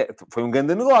 Foi um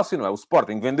grande negócio, não é? O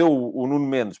Sporting vendeu o Nuno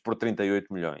Mendes por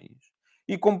 38 milhões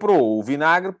e comprou o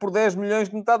Vinagre por 10 milhões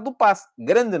de metade do passe.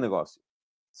 Grande negócio.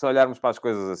 Se olharmos para as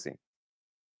coisas assim.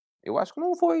 Eu acho que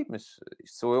não foi, mas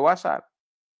isto sou eu a achar.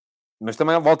 Mas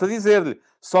também volto a dizer-lhe,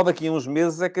 só daqui a uns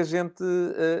meses é que a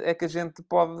gente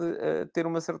pode ter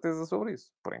uma certeza sobre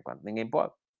isso. Por enquanto, ninguém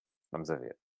pode. Vamos a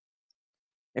ver.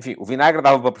 Enfim, o Vinagre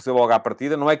dava para perceber logo à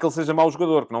partida. Não é que ele seja mau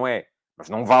jogador, que não é. Mas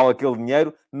não vale aquele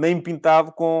dinheiro nem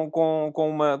pintado com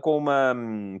uma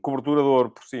cobertura de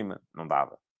ouro por cima. Não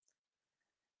dava.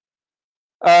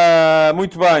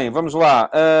 Muito bem, vamos lá.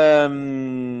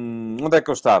 Onde é que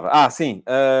eu estava? Sim.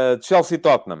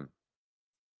 Chelsea-Tottenham.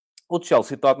 O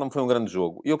Chelsea-Tottenham foi um grande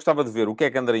jogo. E eu gostava de ver o que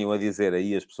é que andariam a dizer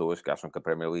aí as pessoas que acham que a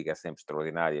Premier League é sempre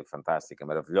extraordinária, fantástica,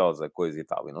 maravilhosa, coisa e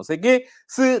tal, e não sei o quê,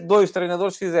 se dois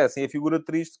treinadores fizessem a figura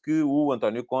triste que o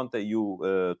António Conte e o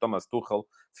Thomas Tuchel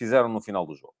fizeram no final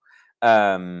do jogo.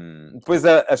 Depois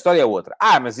a história é outra.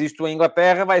 Mas isto em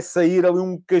Inglaterra vai sair ali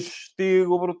um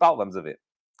castigo brutal. Vamos a ver.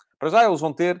 Para já eles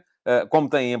vão ter, como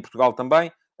têm em Portugal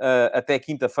também, até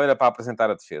quinta-feira para apresentar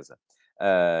a defesa.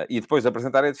 E depois de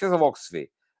apresentar a defesa, logo se vê.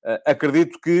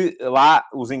 Acredito que lá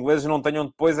os ingleses não tenham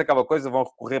depois aquela coisa, vão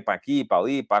recorrer para aqui, para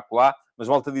ali, para acolá, mas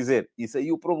volto a dizer, isso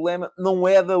aí o problema não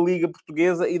é da Liga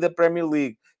Portuguesa e da Premier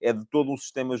League, é de todo o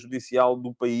sistema judicial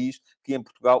do país que em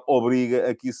Portugal obriga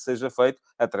a que isso seja feito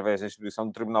através da instituição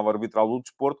do Tribunal Arbitral do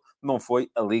Desporto. Não foi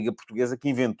a Liga Portuguesa que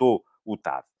inventou o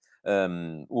TAD.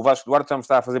 O Vasco Duarte já me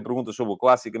está a fazer perguntas sobre o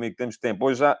clássico, amigo, temos tempo.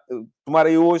 Hoje já,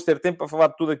 tomara eu hoje ter tempo para falar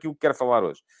de tudo aquilo que quero falar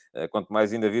hoje. Quanto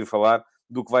mais ainda vir falar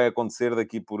do que vai acontecer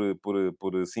daqui por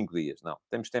 5 dias. Não,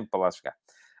 temos tempo para lá chegar.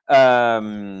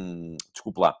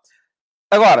 Desculpe lá.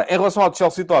 Agora, em relação ao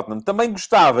Chelsea-Tottenham, também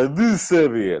gostava de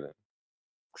saber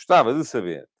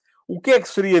o que é que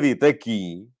seria dito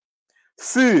aqui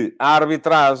se a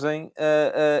arbitragem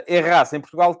errasse em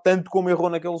Portugal tanto como errou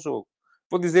naquele jogo.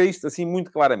 Vou dizer isto assim muito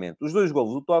claramente. Os dois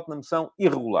golos do Tottenham são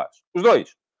irregulares. Os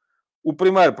dois. O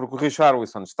primeiro, porque o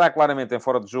Richarlison está claramente em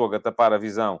fora de jogo a tapar a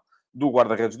visão do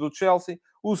guarda-redes do Chelsea.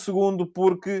 O segundo,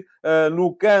 porque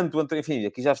no canto... Enfim,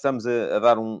 aqui já estamos a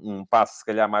dar um passo, se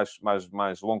calhar,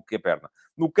 mais longo que a perna.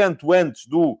 No canto antes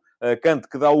do canto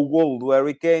que dá o golo do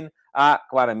Harry Kane, há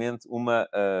claramente uma...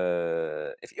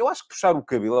 Enfim, eu acho que puxar o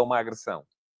cabelo é uma agressão.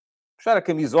 Puxar a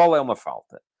camisola é uma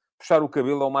falta. Puxar o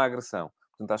cabelo é uma agressão.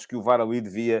 Portanto, acho que o VAR ali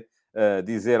devia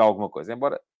dizer alguma coisa.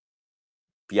 Embora,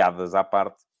 piadas à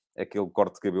parte, aquele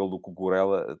corte de cabelo do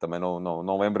Cucurella também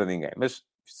não lembra ninguém. Mas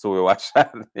isto sou eu a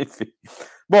achar. Enfim.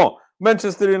 Bom,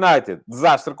 Manchester United,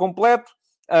 desastre completo.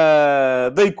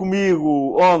 Dei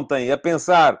comigo ontem a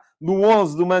pensar no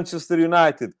 11 do Manchester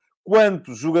United.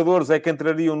 Quantos jogadores é que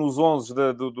entrariam nos 11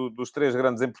 dos três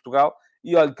grandes em Portugal?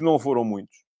 E olha que não foram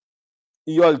muitos.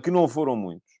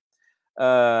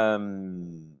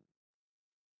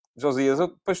 Josias,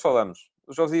 depois falamos.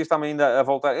 O Josias está-me ainda a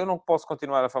voltar. Eu não posso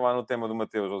continuar a falar no tema do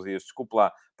Matheus, Josias. Desculpe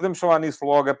lá. Podemos falar nisso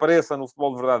logo. Apareça no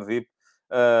Futebol de Verdade VIP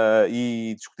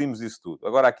e discutimos isso tudo.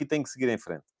 Agora, aqui tem que seguir em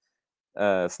frente.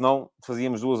 Senão,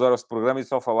 fazíamos 2 horas de programa e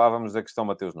só falávamos da questão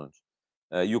Matheus Nunes.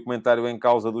 E o comentário em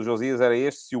causa do Josias era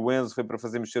este: se o Enzo foi para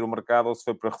fazer mexer o mercado ou se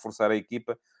foi para reforçar a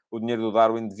equipa, o dinheiro do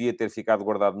Darwin devia ter ficado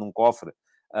guardado num cofre.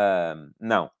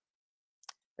 Não.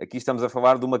 Aqui estamos a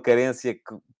falar de uma carência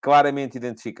claramente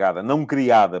identificada, não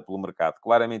criada pelo mercado,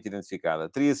 claramente identificada.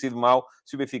 Teria sido mau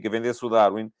se o Benfica vendesse o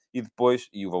Darwin e depois,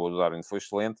 e o valor do Darwin foi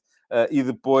excelente, e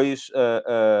depois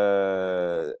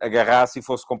agarrasse e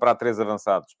fosse comprar 3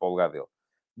 avançados para o lugar dele.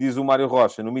 Diz o Mário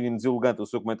Rocha, no mínimo deselegante, o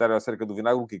seu comentário acerca do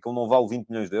Vinagre, que ele não vale 20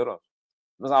 milhões de euros.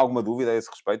 Mas há alguma dúvida a esse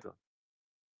respeito?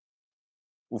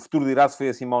 O futuro dirá se foi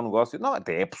assim mau negócio. Não,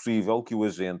 até é possível que o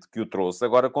agente que o trouxe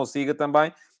agora consiga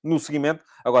também, no seguimento...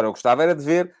 Agora, eu gostava era de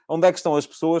ver onde é que estão as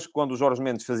pessoas que, quando o Jorge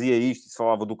Mendes fazia isto, e se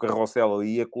falava do carrossel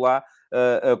ali e acolá,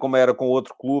 como era com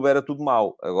outro clube, era tudo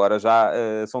mau. Agora já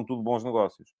são tudo bons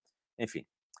negócios. Enfim.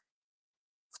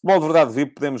 Futebol de Verdade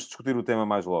VIP, podemos discutir o tema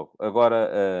mais logo.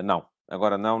 Agora, não.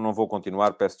 Agora não vou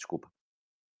continuar, peço desculpa.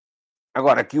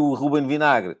 Agora, que o Ruben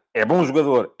Vinagre é bom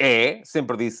jogador,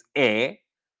 sempre disse,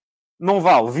 não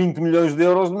vale 20 milhões de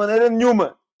euros de maneira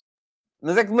nenhuma.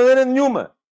 Mas é que de maneira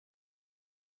nenhuma.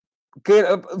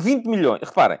 20 milhões.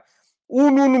 Reparem, o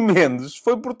Nuno Mendes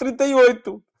foi por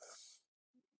 38.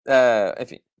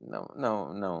 Enfim,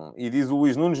 não. E diz o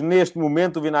Luís Nunes, neste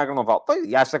momento o Vinagre não vale. Pois,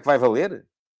 e acha que vai valer?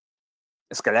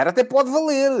 Se calhar até pode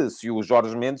valer, se o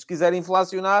Jorge Mendes quiser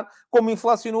inflacionar, como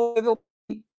inflacionou a dele.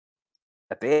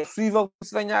 Até é possível que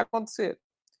isso venha a acontecer.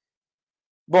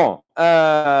 Bom,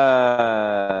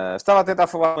 estava a tentar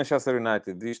falar do Manchester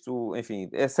United. Isto, enfim,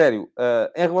 é sério.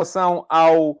 Em relação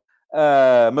ao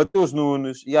Matheus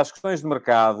Nunes e às questões de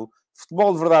mercado,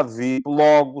 Futebol de Verdade VIP,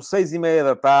 logo, 6h30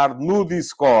 da tarde, no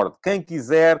Discord. Quem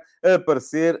quiser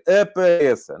aparecer,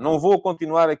 apareça. Não vou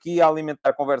continuar aqui a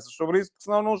alimentar conversas sobre isso, porque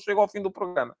senão não chego ao fim do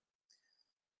programa.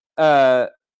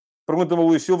 Pergunta-me o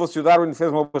Luís Silva se o Darwin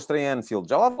fez uma boa estreia em Anfield.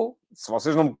 Já lá vou. Se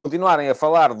vocês não continuarem a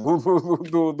falar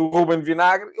do Ruben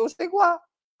Vinagre, eu chego lá.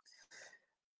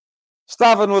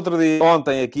 Estava no outro dia,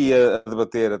 ontem, aqui a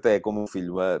debater até com o meu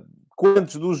filho,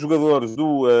 quantos dos jogadores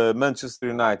do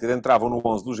Manchester United entravam no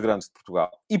 11 dos grandes de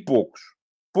Portugal. E poucos.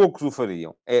 poucos o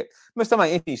fariam. Mas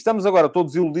também, enfim, estamos agora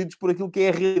todos iludidos por aquilo que é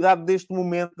a realidade deste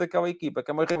momento daquela equipa,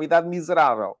 que é uma realidade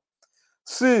miserável.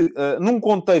 Se, num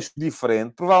contexto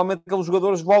diferente, provavelmente aqueles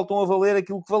jogadores voltam a valer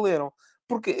aquilo que valeram.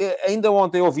 Porque ainda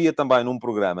ontem eu ouvia também num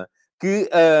programa que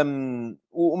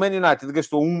o Man United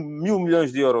gastou 1.000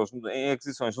 milhões de euros em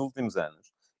aquisições nos últimos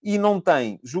anos e não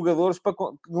tem jogadores que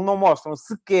não mostram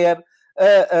sequer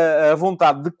a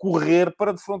vontade de correr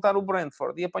para defrontar o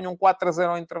Brentford e apanham 4-0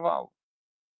 ao intervalo.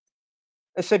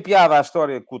 Achei piada a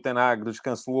história que o Ten Hag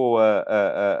descancelou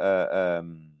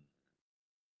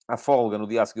a folga no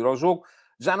dia a seguir ao jogo.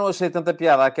 Já não achei tanta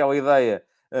piada aquela ideia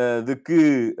de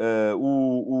que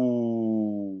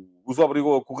os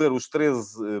obrigou a correr os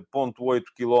 13,8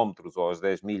 quilómetros, ou as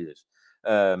 10 milhas,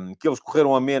 que eles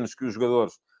correram a menos que os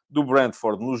jogadores do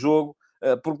Brentford no jogo,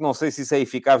 porque não sei se isso é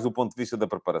eficaz do ponto de vista da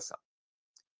preparação.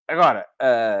 Agora,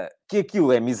 que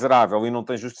aquilo é miserável e não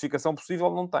tem justificação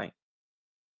possível, não tem.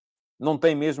 Não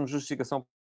tem mesmo justificação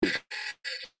possível.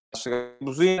 Chega a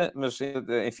buzina, mas,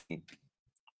 enfim,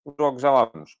 os jogos já lá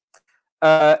vamos.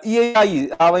 E aí,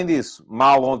 além disso,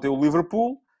 mal ontem o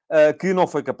Liverpool, que não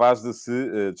foi capaz de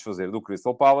se desfazer do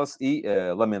Crystal Palace e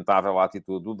lamentável a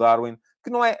atitude do Darwin, que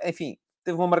não é, enfim,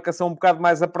 teve uma marcação um bocado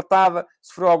mais apertada,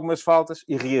 sofreu algumas faltas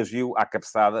e reagiu à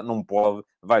cabeçada. Não pode,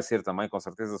 vai ser também, com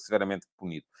certeza, severamente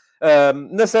punido.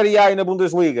 Na Série A e na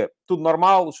Bundesliga, tudo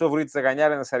normal, os favoritos a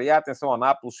ganharem na Série A, atenção ao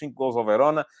Nápoles, 5 gols ao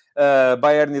Verona,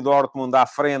 Bayern e Dortmund à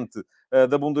frente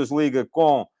da Bundesliga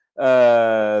com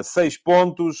 6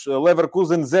 pontos,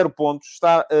 Leverkusen 0 pontos,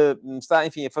 está,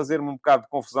 enfim, a fazer-me um bocado de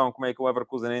confusão como é que o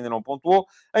Leverkusen ainda não pontuou.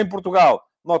 Em Portugal,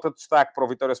 nota de destaque para o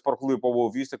Vitória Sport Clube e para o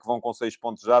Boa Vista, que vão com 6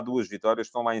 pontos já, 2 vitórias,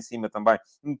 estão lá em cima também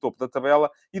no topo da tabela,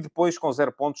 e depois com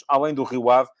 0 pontos, além do Rio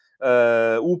Ave,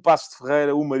 o Paços de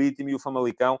Ferreira, o Marítimo e o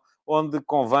Famalicão, onde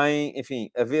convém, enfim,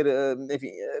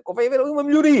 convém haver uma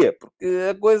melhoria, porque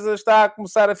a coisa está a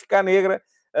começar a ficar negra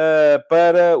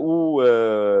para o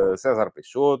César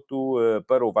Peixoto,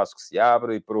 para o Vasco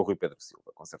Seabra e para o Rui Pedro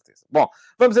Silva, com certeza. Bom,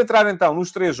 vamos entrar então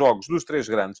nos 3 jogos dos 3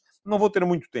 grandes. Não vou ter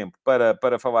muito tempo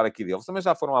para falar aqui deles, também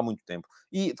já foram há muito tempo.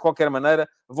 E, de qualquer maneira,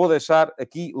 vou deixar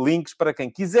aqui links para quem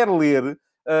quiser ler.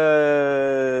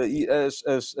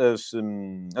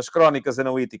 As crónicas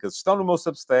analíticas estão no meu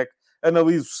Substack.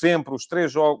 Analiso sempre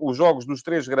os jogos dos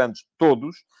 3 grandes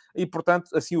todos. E, portanto,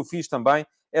 assim o fiz também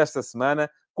esta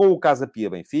semana, com o Casa Pia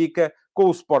Benfica, com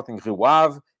o Sporting Rio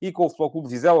Ave e com o Futebol Clube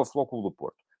Vizela e o Futebol Clube do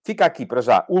Porto. Fica aqui, para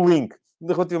já, o link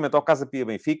relativamente ao Casa Pia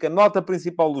Benfica. Nota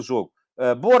principal do jogo.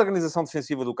 Boa organização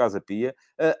defensiva do Casa Pia.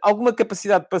 Alguma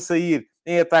capacidade para sair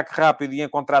em ataque rápido e em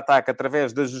contra-ataque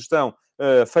através da gestão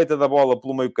feita da bola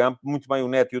pelo meio-campo. Muito bem o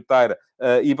Neto e o Taira.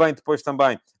 E bem depois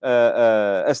também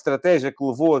a estratégia que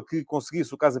levou a que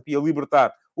conseguisse o Casa Pia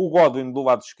libertar o Godwin do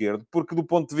lado esquerdo. Porque do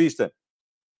ponto de vista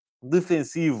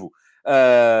defensivo,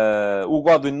 o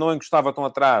Godwin não encostava tão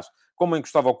atrás como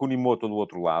encostava o Kunimoto do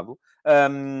outro lado.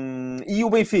 E o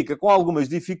Benfica com algumas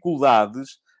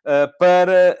dificuldades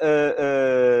para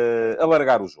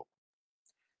alargar o jogo.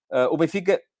 O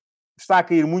Benfica está a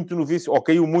cair muito no vício, ou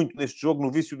caiu muito neste jogo,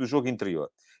 no vício do jogo interior.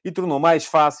 E tornou mais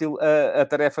fácil a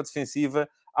tarefa defensiva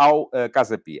ao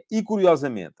Casa Pia. E,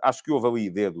 curiosamente, acho que houve ali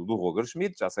dedo do Roger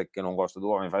Schmidt. Já sei que quem não gosta do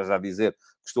homem vai já dizer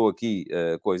que estou aqui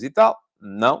coisa e tal.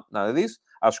 Não, nada disso.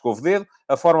 Acho que houve dedo.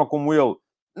 A forma como ele...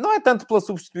 Não é tanto pela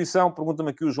substituição,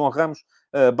 pergunta-me aqui o João Ramos,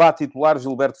 bate titular,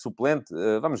 Gilberto suplente.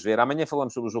 Vamos ver, amanhã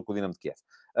falamos sobre o jogo com o Dinamo de Kiev.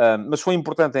 Mas foi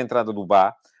importante a entrada do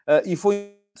Bá e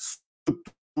foi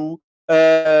o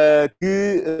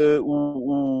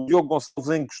Diogo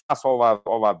Gonçalves encostasse ao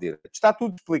lado direito. Está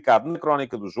tudo explicado na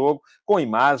crónica do jogo, com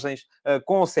imagens,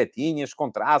 com setinhas,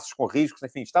 com traços, com riscos,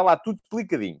 enfim, está lá tudo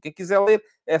explicadinho. Quem quiser ler,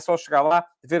 é só chegar lá,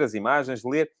 ver as imagens,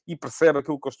 ler e percebe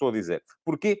aquilo que eu estou a dizer.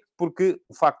 Porquê? Porque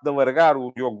o facto de alargar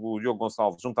o Diogo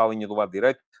Gonçalves junto à linha do lado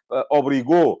direito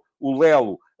obrigou o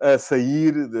Lelo a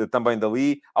sair também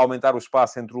dali, a aumentar o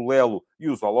espaço entre o Lelo e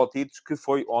os Holotites, que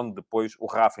foi onde depois o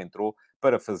Rafa entrou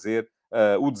para fazer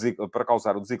para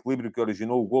causar o desequilíbrio que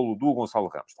originou o golo do Gonçalo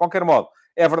Ramos. De qualquer modo,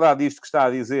 é verdade isto que está a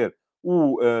dizer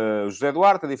o José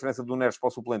Duarte, a diferença do Neres para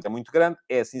o suplente é muito grande,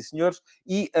 é assim, senhores,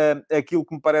 e aquilo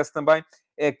que me parece também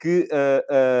é que,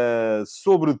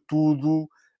 sobretudo,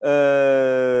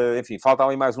 enfim, falta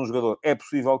ali mais um jogador. É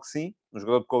possível que sim, um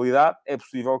jogador de qualidade, é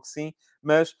possível que sim,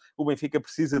 mas o Benfica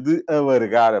precisa de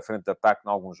alargar a frente de ataque em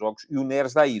alguns jogos, e o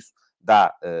Neres dá isso.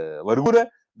 Dá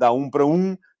largura, dá 1 para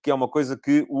 1, que é uma coisa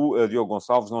que o Diogo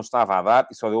Gonçalves não estava a dar,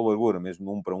 e só deu largura, mesmo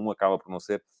no 1 para 1, acabou por não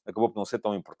ser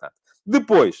tão importante.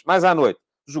 Depois, mais à noite,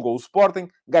 jogou o Sporting,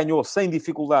 ganhou sem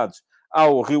dificuldades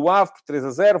ao Rio Ave por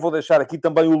 3-0. Vou deixar aqui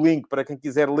também o link para quem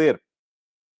quiser ler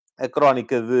a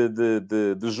crónica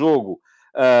de jogo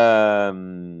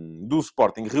do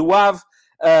Sporting Rio Ave.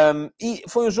 E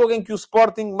foi um jogo em que o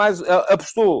Sporting mais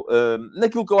apostou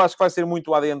naquilo que eu acho que vai ser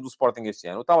muito o ADN do Sporting este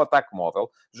ano. O tal ataque móvel.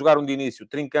 Jogaram de início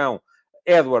Trincão,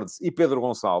 Edwards e Pedro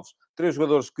Gonçalves. Três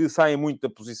jogadores que saem muito da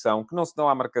posição, que não se dão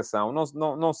à marcação,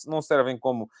 não servem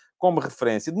como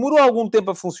referência. Demorou algum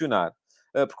tempo a funcionar,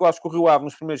 porque eu acho que o Rio Ave,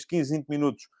 nos primeiros 15, 20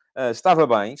 minutos, estava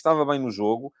bem no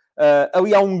jogo.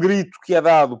 Ali há um grito que é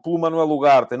dado pelo Manuel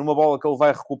Ugarte, numa bola que ele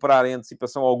vai recuperar em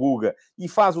antecipação ao Guga, e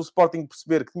faz o Sporting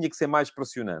perceber que tinha que ser mais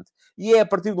pressionante. E é a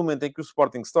partir do momento em que o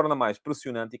Sporting se torna mais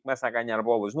pressionante e começa a ganhar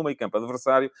bolas no meio-campo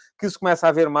adversário, que se começa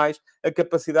a ver mais a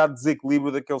capacidade de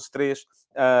desequilíbrio daqueles três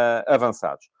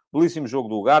avançados. Belíssimo jogo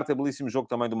do Ugarte, belíssimo jogo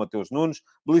também do Matheus Nunes,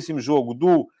 belíssimo jogo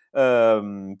do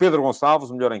Pedro Gonçalves,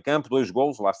 o melhor em campo, 2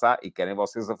 golos, lá está, e querem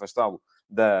vocês afastá-lo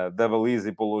da baliza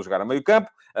e pô-lo a jogar a meio campo,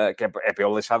 que é para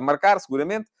ele deixar de marcar,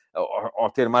 seguramente, ou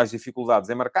ter mais dificuldades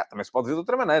em marcar. Também se pode ver de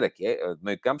outra maneira, que é, de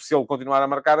meio campo, se ele continuar a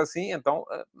marcar assim, então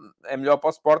é melhor para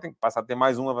o Sporting, passa a ter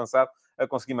mais um avançado a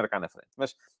conseguir marcar na frente.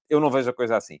 Mas eu não vejo a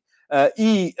coisa assim.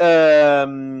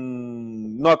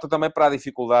 Nota também para a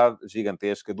dificuldade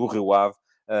gigantesca do Rio Ave.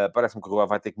 Parece-me que o Rio Ave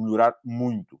vai ter que melhorar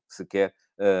muito se quer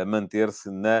manter-se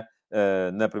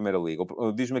na Primeira Liga.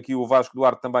 Diz-me aqui o Vasco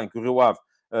Duarte também que o Rio Ave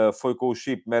foi com o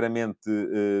chip meramente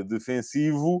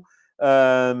defensivo.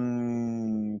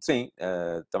 Sim,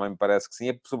 também me parece que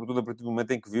sim, sobretudo a partir do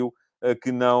momento em que viu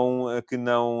que não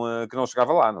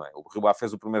chegava lá, não é? O Rio Ave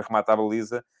fez o primeiro remate à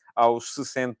baliza aos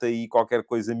 60 e qualquer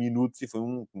coisa minutos, e foi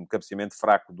um cabeceamento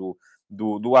fraco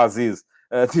do Aziz.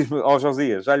 Diz-me,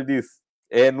 Josias, já lhe disse,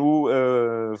 é no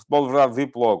Futebol de Verdade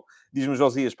VIP logo. Diz-me,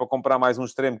 Josias, para comprar mais um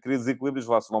extremo, queria desequilíbrios,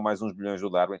 lá se vão mais uns bilhões do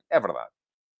Darwin. É verdade.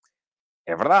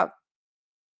 É verdade.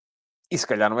 E se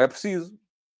calhar não é preciso.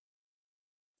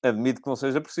 Admito que não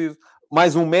seja preciso.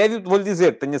 Mais um médio, vou-lhe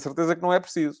dizer, tenho a certeza que não é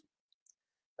preciso.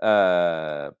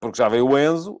 Porque já veio o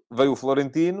Enzo, veio o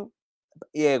Florentino,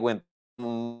 e é aguento.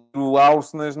 O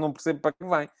Arsenal não percebo para que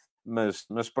vem.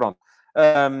 Mas pronto.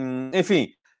 Enfim,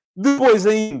 depois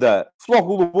ainda,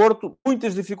 Flóculo do Porto,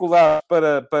 muitas dificuldades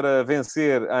para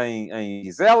vencer em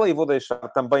Vizela, e vou deixar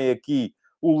também aqui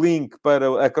o link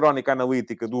para a crónica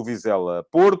analítica do Vizela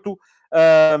Porto.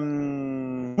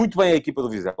 Muito bem a equipa do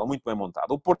Vizela, muito bem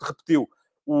montada. O Porto repetiu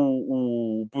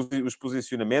os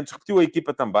posicionamentos, repetiu a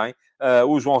equipa também.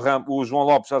 O João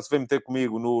Lopes já se veio meter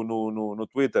comigo no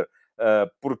Twitter,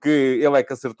 porque ele é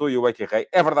que acertou e eu é que errei.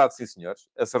 É verdade, sim, senhores.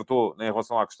 Acertou em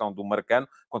relação à questão do Marcano.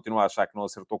 Continuo a achar que não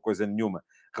acertou coisa nenhuma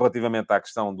relativamente à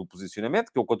questão do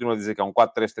posicionamento, que eu continuo a dizer que é um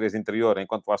 4-3-3 interior,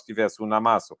 enquanto lá estivesse o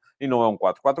Namasso, e não é um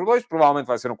 4-4-2. Provavelmente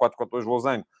vai ser um 4-4-2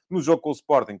 losango no jogo com o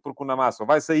Sporting, porque o Namasso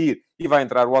vai sair e vai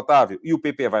entrar o Otávio, e o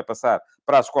PP vai passar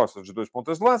para as costas dos dois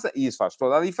pontas de lança, e isso faz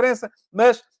toda a diferença.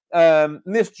 Mas,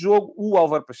 neste jogo, o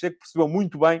Álvaro Pacheco percebeu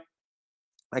muito bem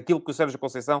aquilo que o Sérgio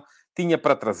Conceição tinha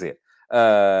para trazer.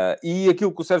 E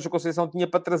aquilo que o Sérgio Conceição tinha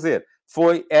para trazer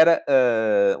era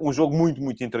um jogo muito,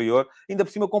 muito interior, ainda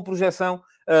por cima com projeção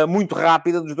muito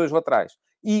rápida dos dois laterais.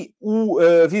 E o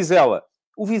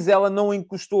Vizela não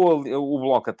encostou o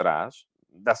bloco atrás,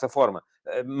 dessa forma.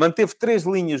 Manteve 3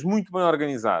 linhas muito bem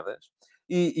organizadas,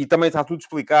 e também está tudo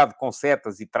explicado com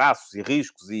setas e traços e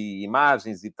riscos e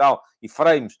imagens e tal, e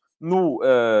frames,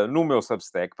 no meu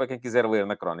Substack, para quem quiser ler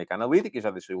na crónica analítica,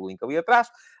 já deixei o link ali atrás.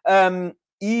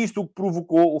 E isto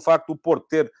provocou o facto do Porto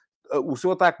ter o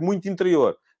seu ataque muito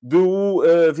interior, do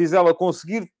Vizela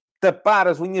conseguir tapar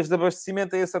as linhas de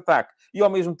abastecimento a esse ataque, e ao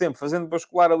mesmo tempo, fazendo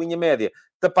bascular a linha média,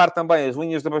 tapar também as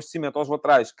linhas de abastecimento aos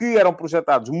laterais, que eram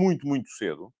projetados muito, muito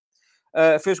cedo,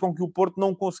 fez com que o Porto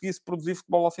não conseguisse produzir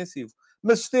futebol ofensivo.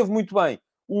 Mas esteve muito bem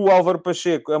o Álvaro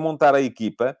Pacheco a montar a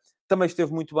equipa, também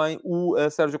esteve muito bem o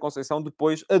Sérgio Conceição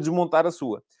depois a desmontar a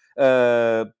sua.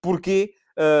 Porquê?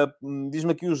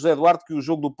 Diz-me aqui o José Eduardo que o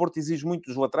jogo do Porto exige muito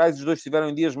dos laterais, os dois tiveram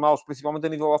em dias maus, principalmente a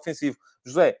nível ofensivo.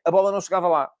 José, a bola não chegava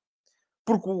lá.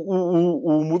 Porque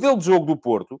o modelo de jogo do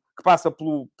Porto, que passa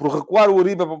por recuar o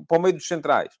Uribe para o meio dos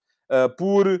centrais,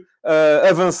 por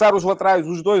avançar os laterais,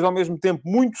 os dois ao mesmo tempo,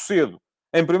 muito cedo,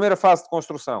 em primeira fase de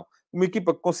construção, uma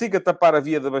equipa que consiga tapar a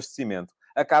via de abastecimento,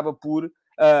 acaba por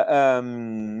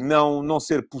não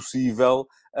ser possível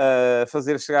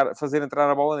fazer entrar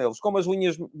a bola neles. Como as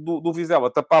linhas do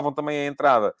Vizela tapavam também a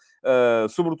entrada,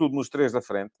 sobretudo nos 3 da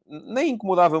frente, nem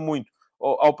incomodava muito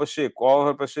ao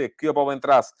Álvaro Pacheco, que a bola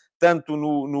entrasse tanto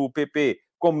no PP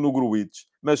como no Gruitch,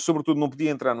 mas sobretudo não podia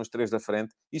entrar nos 3 da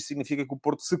frente. Isso significa que o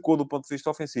Porto secou do ponto de vista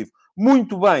ofensivo.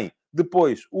 Muito bem,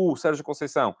 depois o Sérgio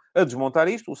Conceição a desmontar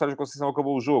isto. O Sérgio Conceição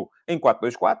acabou o jogo em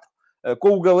 4-2-4.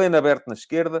 com o Galeno aberto na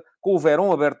esquerda, com o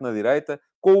Verón aberto na direita,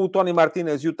 com o Tony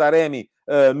Martínez e o Taremi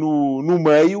no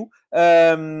meio,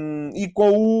 e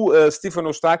com o Stefano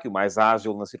Eustáquio, mais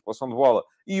ágil na circulação de bola,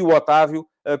 e o Otávio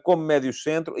como médio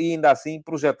centro, e ainda assim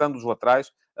projetando os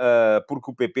laterais,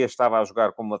 porque o PP estava a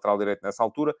jogar como lateral direito nessa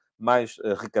altura, mais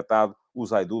recatado o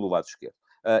Zaidu do lado esquerdo.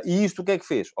 E isto o que é que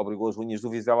fez? Obrigou as linhas do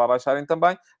Vizela a baixarem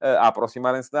também, a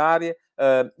aproximarem-se da área,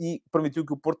 e permitiu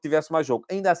que o Porto tivesse mais jogo.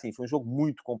 Ainda assim, foi um jogo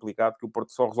muito complicado, que o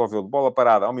Porto só resolveu de bola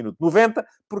parada ao minuto 90.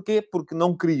 Porquê? Porque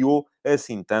não criou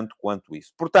assim tanto quanto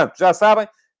isso. Portanto, já sabem,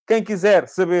 quem quiser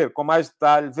saber com mais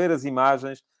detalhe, ver as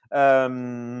imagens,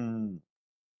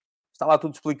 está lá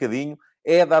tudo explicadinho.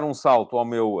 É dar um salto ao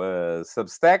meu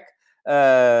Substack,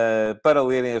 para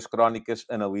lerem as crónicas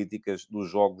analíticas dos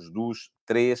jogos dos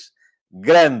três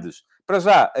grandes. Para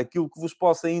já, aquilo que vos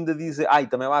posso ainda dizer... e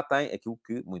também lá tem aquilo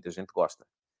que muita gente gosta,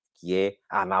 que é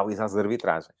a análise às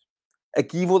arbitragens.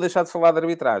 Aqui vou deixar de falar de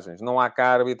arbitragens. Não há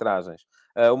cá arbitragens.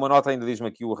 Uma nota ainda diz-me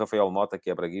aqui o Rafael Mota, que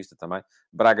é braguista também.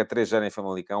 Braga 3-0 em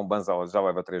Famalicão. Banza já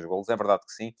leva 3 golos. É verdade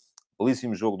que sim.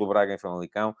 Belíssimo jogo do Braga em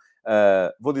Famalicão.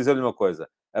 Vou dizer-lhe uma coisa.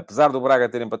 Apesar do Braga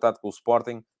ter empatado com o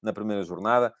Sporting na primeira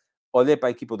jornada, olhei para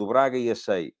a equipa do Braga e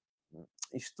achei...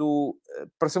 Isto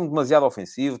pareceu-me demasiado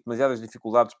ofensivo, demasiadas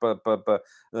dificuldades para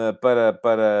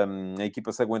a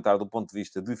equipa se aguentar do ponto de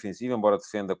vista defensivo, embora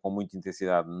defenda com muita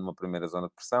intensidade numa primeira zona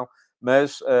de pressão,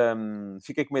 mas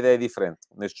fiquei com uma ideia diferente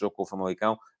neste jogo com o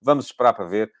Famalicão. Vamos esperar para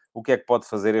ver o que é que pode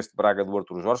fazer este Braga do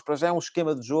Artur Jorge. Para já é um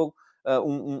esquema de jogo,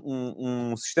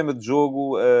 um sistema de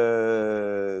jogo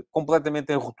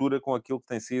completamente em ruptura com aquilo que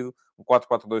tem sido um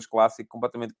 4-4-2 clássico,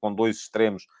 completamente com 2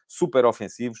 extremos super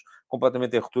ofensivos,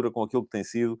 completamente em ruptura com aquilo que tem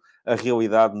sido a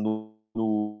realidade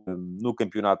no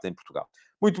campeonato em Portugal.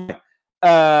 Muito bem.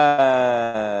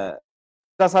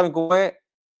 Já sabem como é.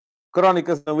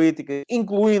 Crónicas analíticas,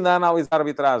 incluindo a análise da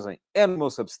arbitragem, é no meu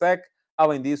Substack.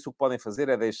 Além disso, o que podem fazer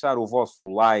é deixar o vosso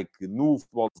like no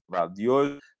Futebol de Verdade de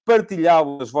hoje,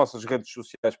 partilhá-lo nas vossas redes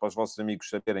sociais para os vossos amigos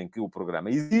saberem que o programa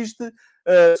existe,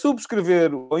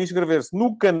 subscrever ou inscrever-se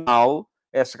no canal,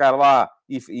 é chegar lá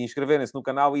e inscreverem-se no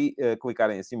canal e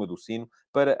clicarem em cima do sino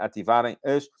para ativarem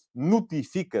as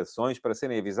notificações, para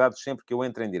serem avisados sempre que eu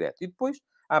entre em direto. E depois,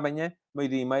 amanhã,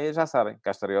 12h30, já sabem,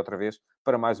 cá estarei outra vez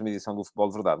para mais uma edição do Futebol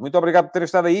de Verdade. Muito obrigado por terem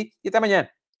estado aí e até amanhã.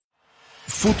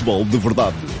 Futebol de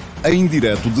Verdade, em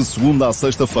direto de segunda a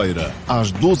sexta-feira,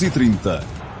 às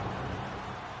 12h30.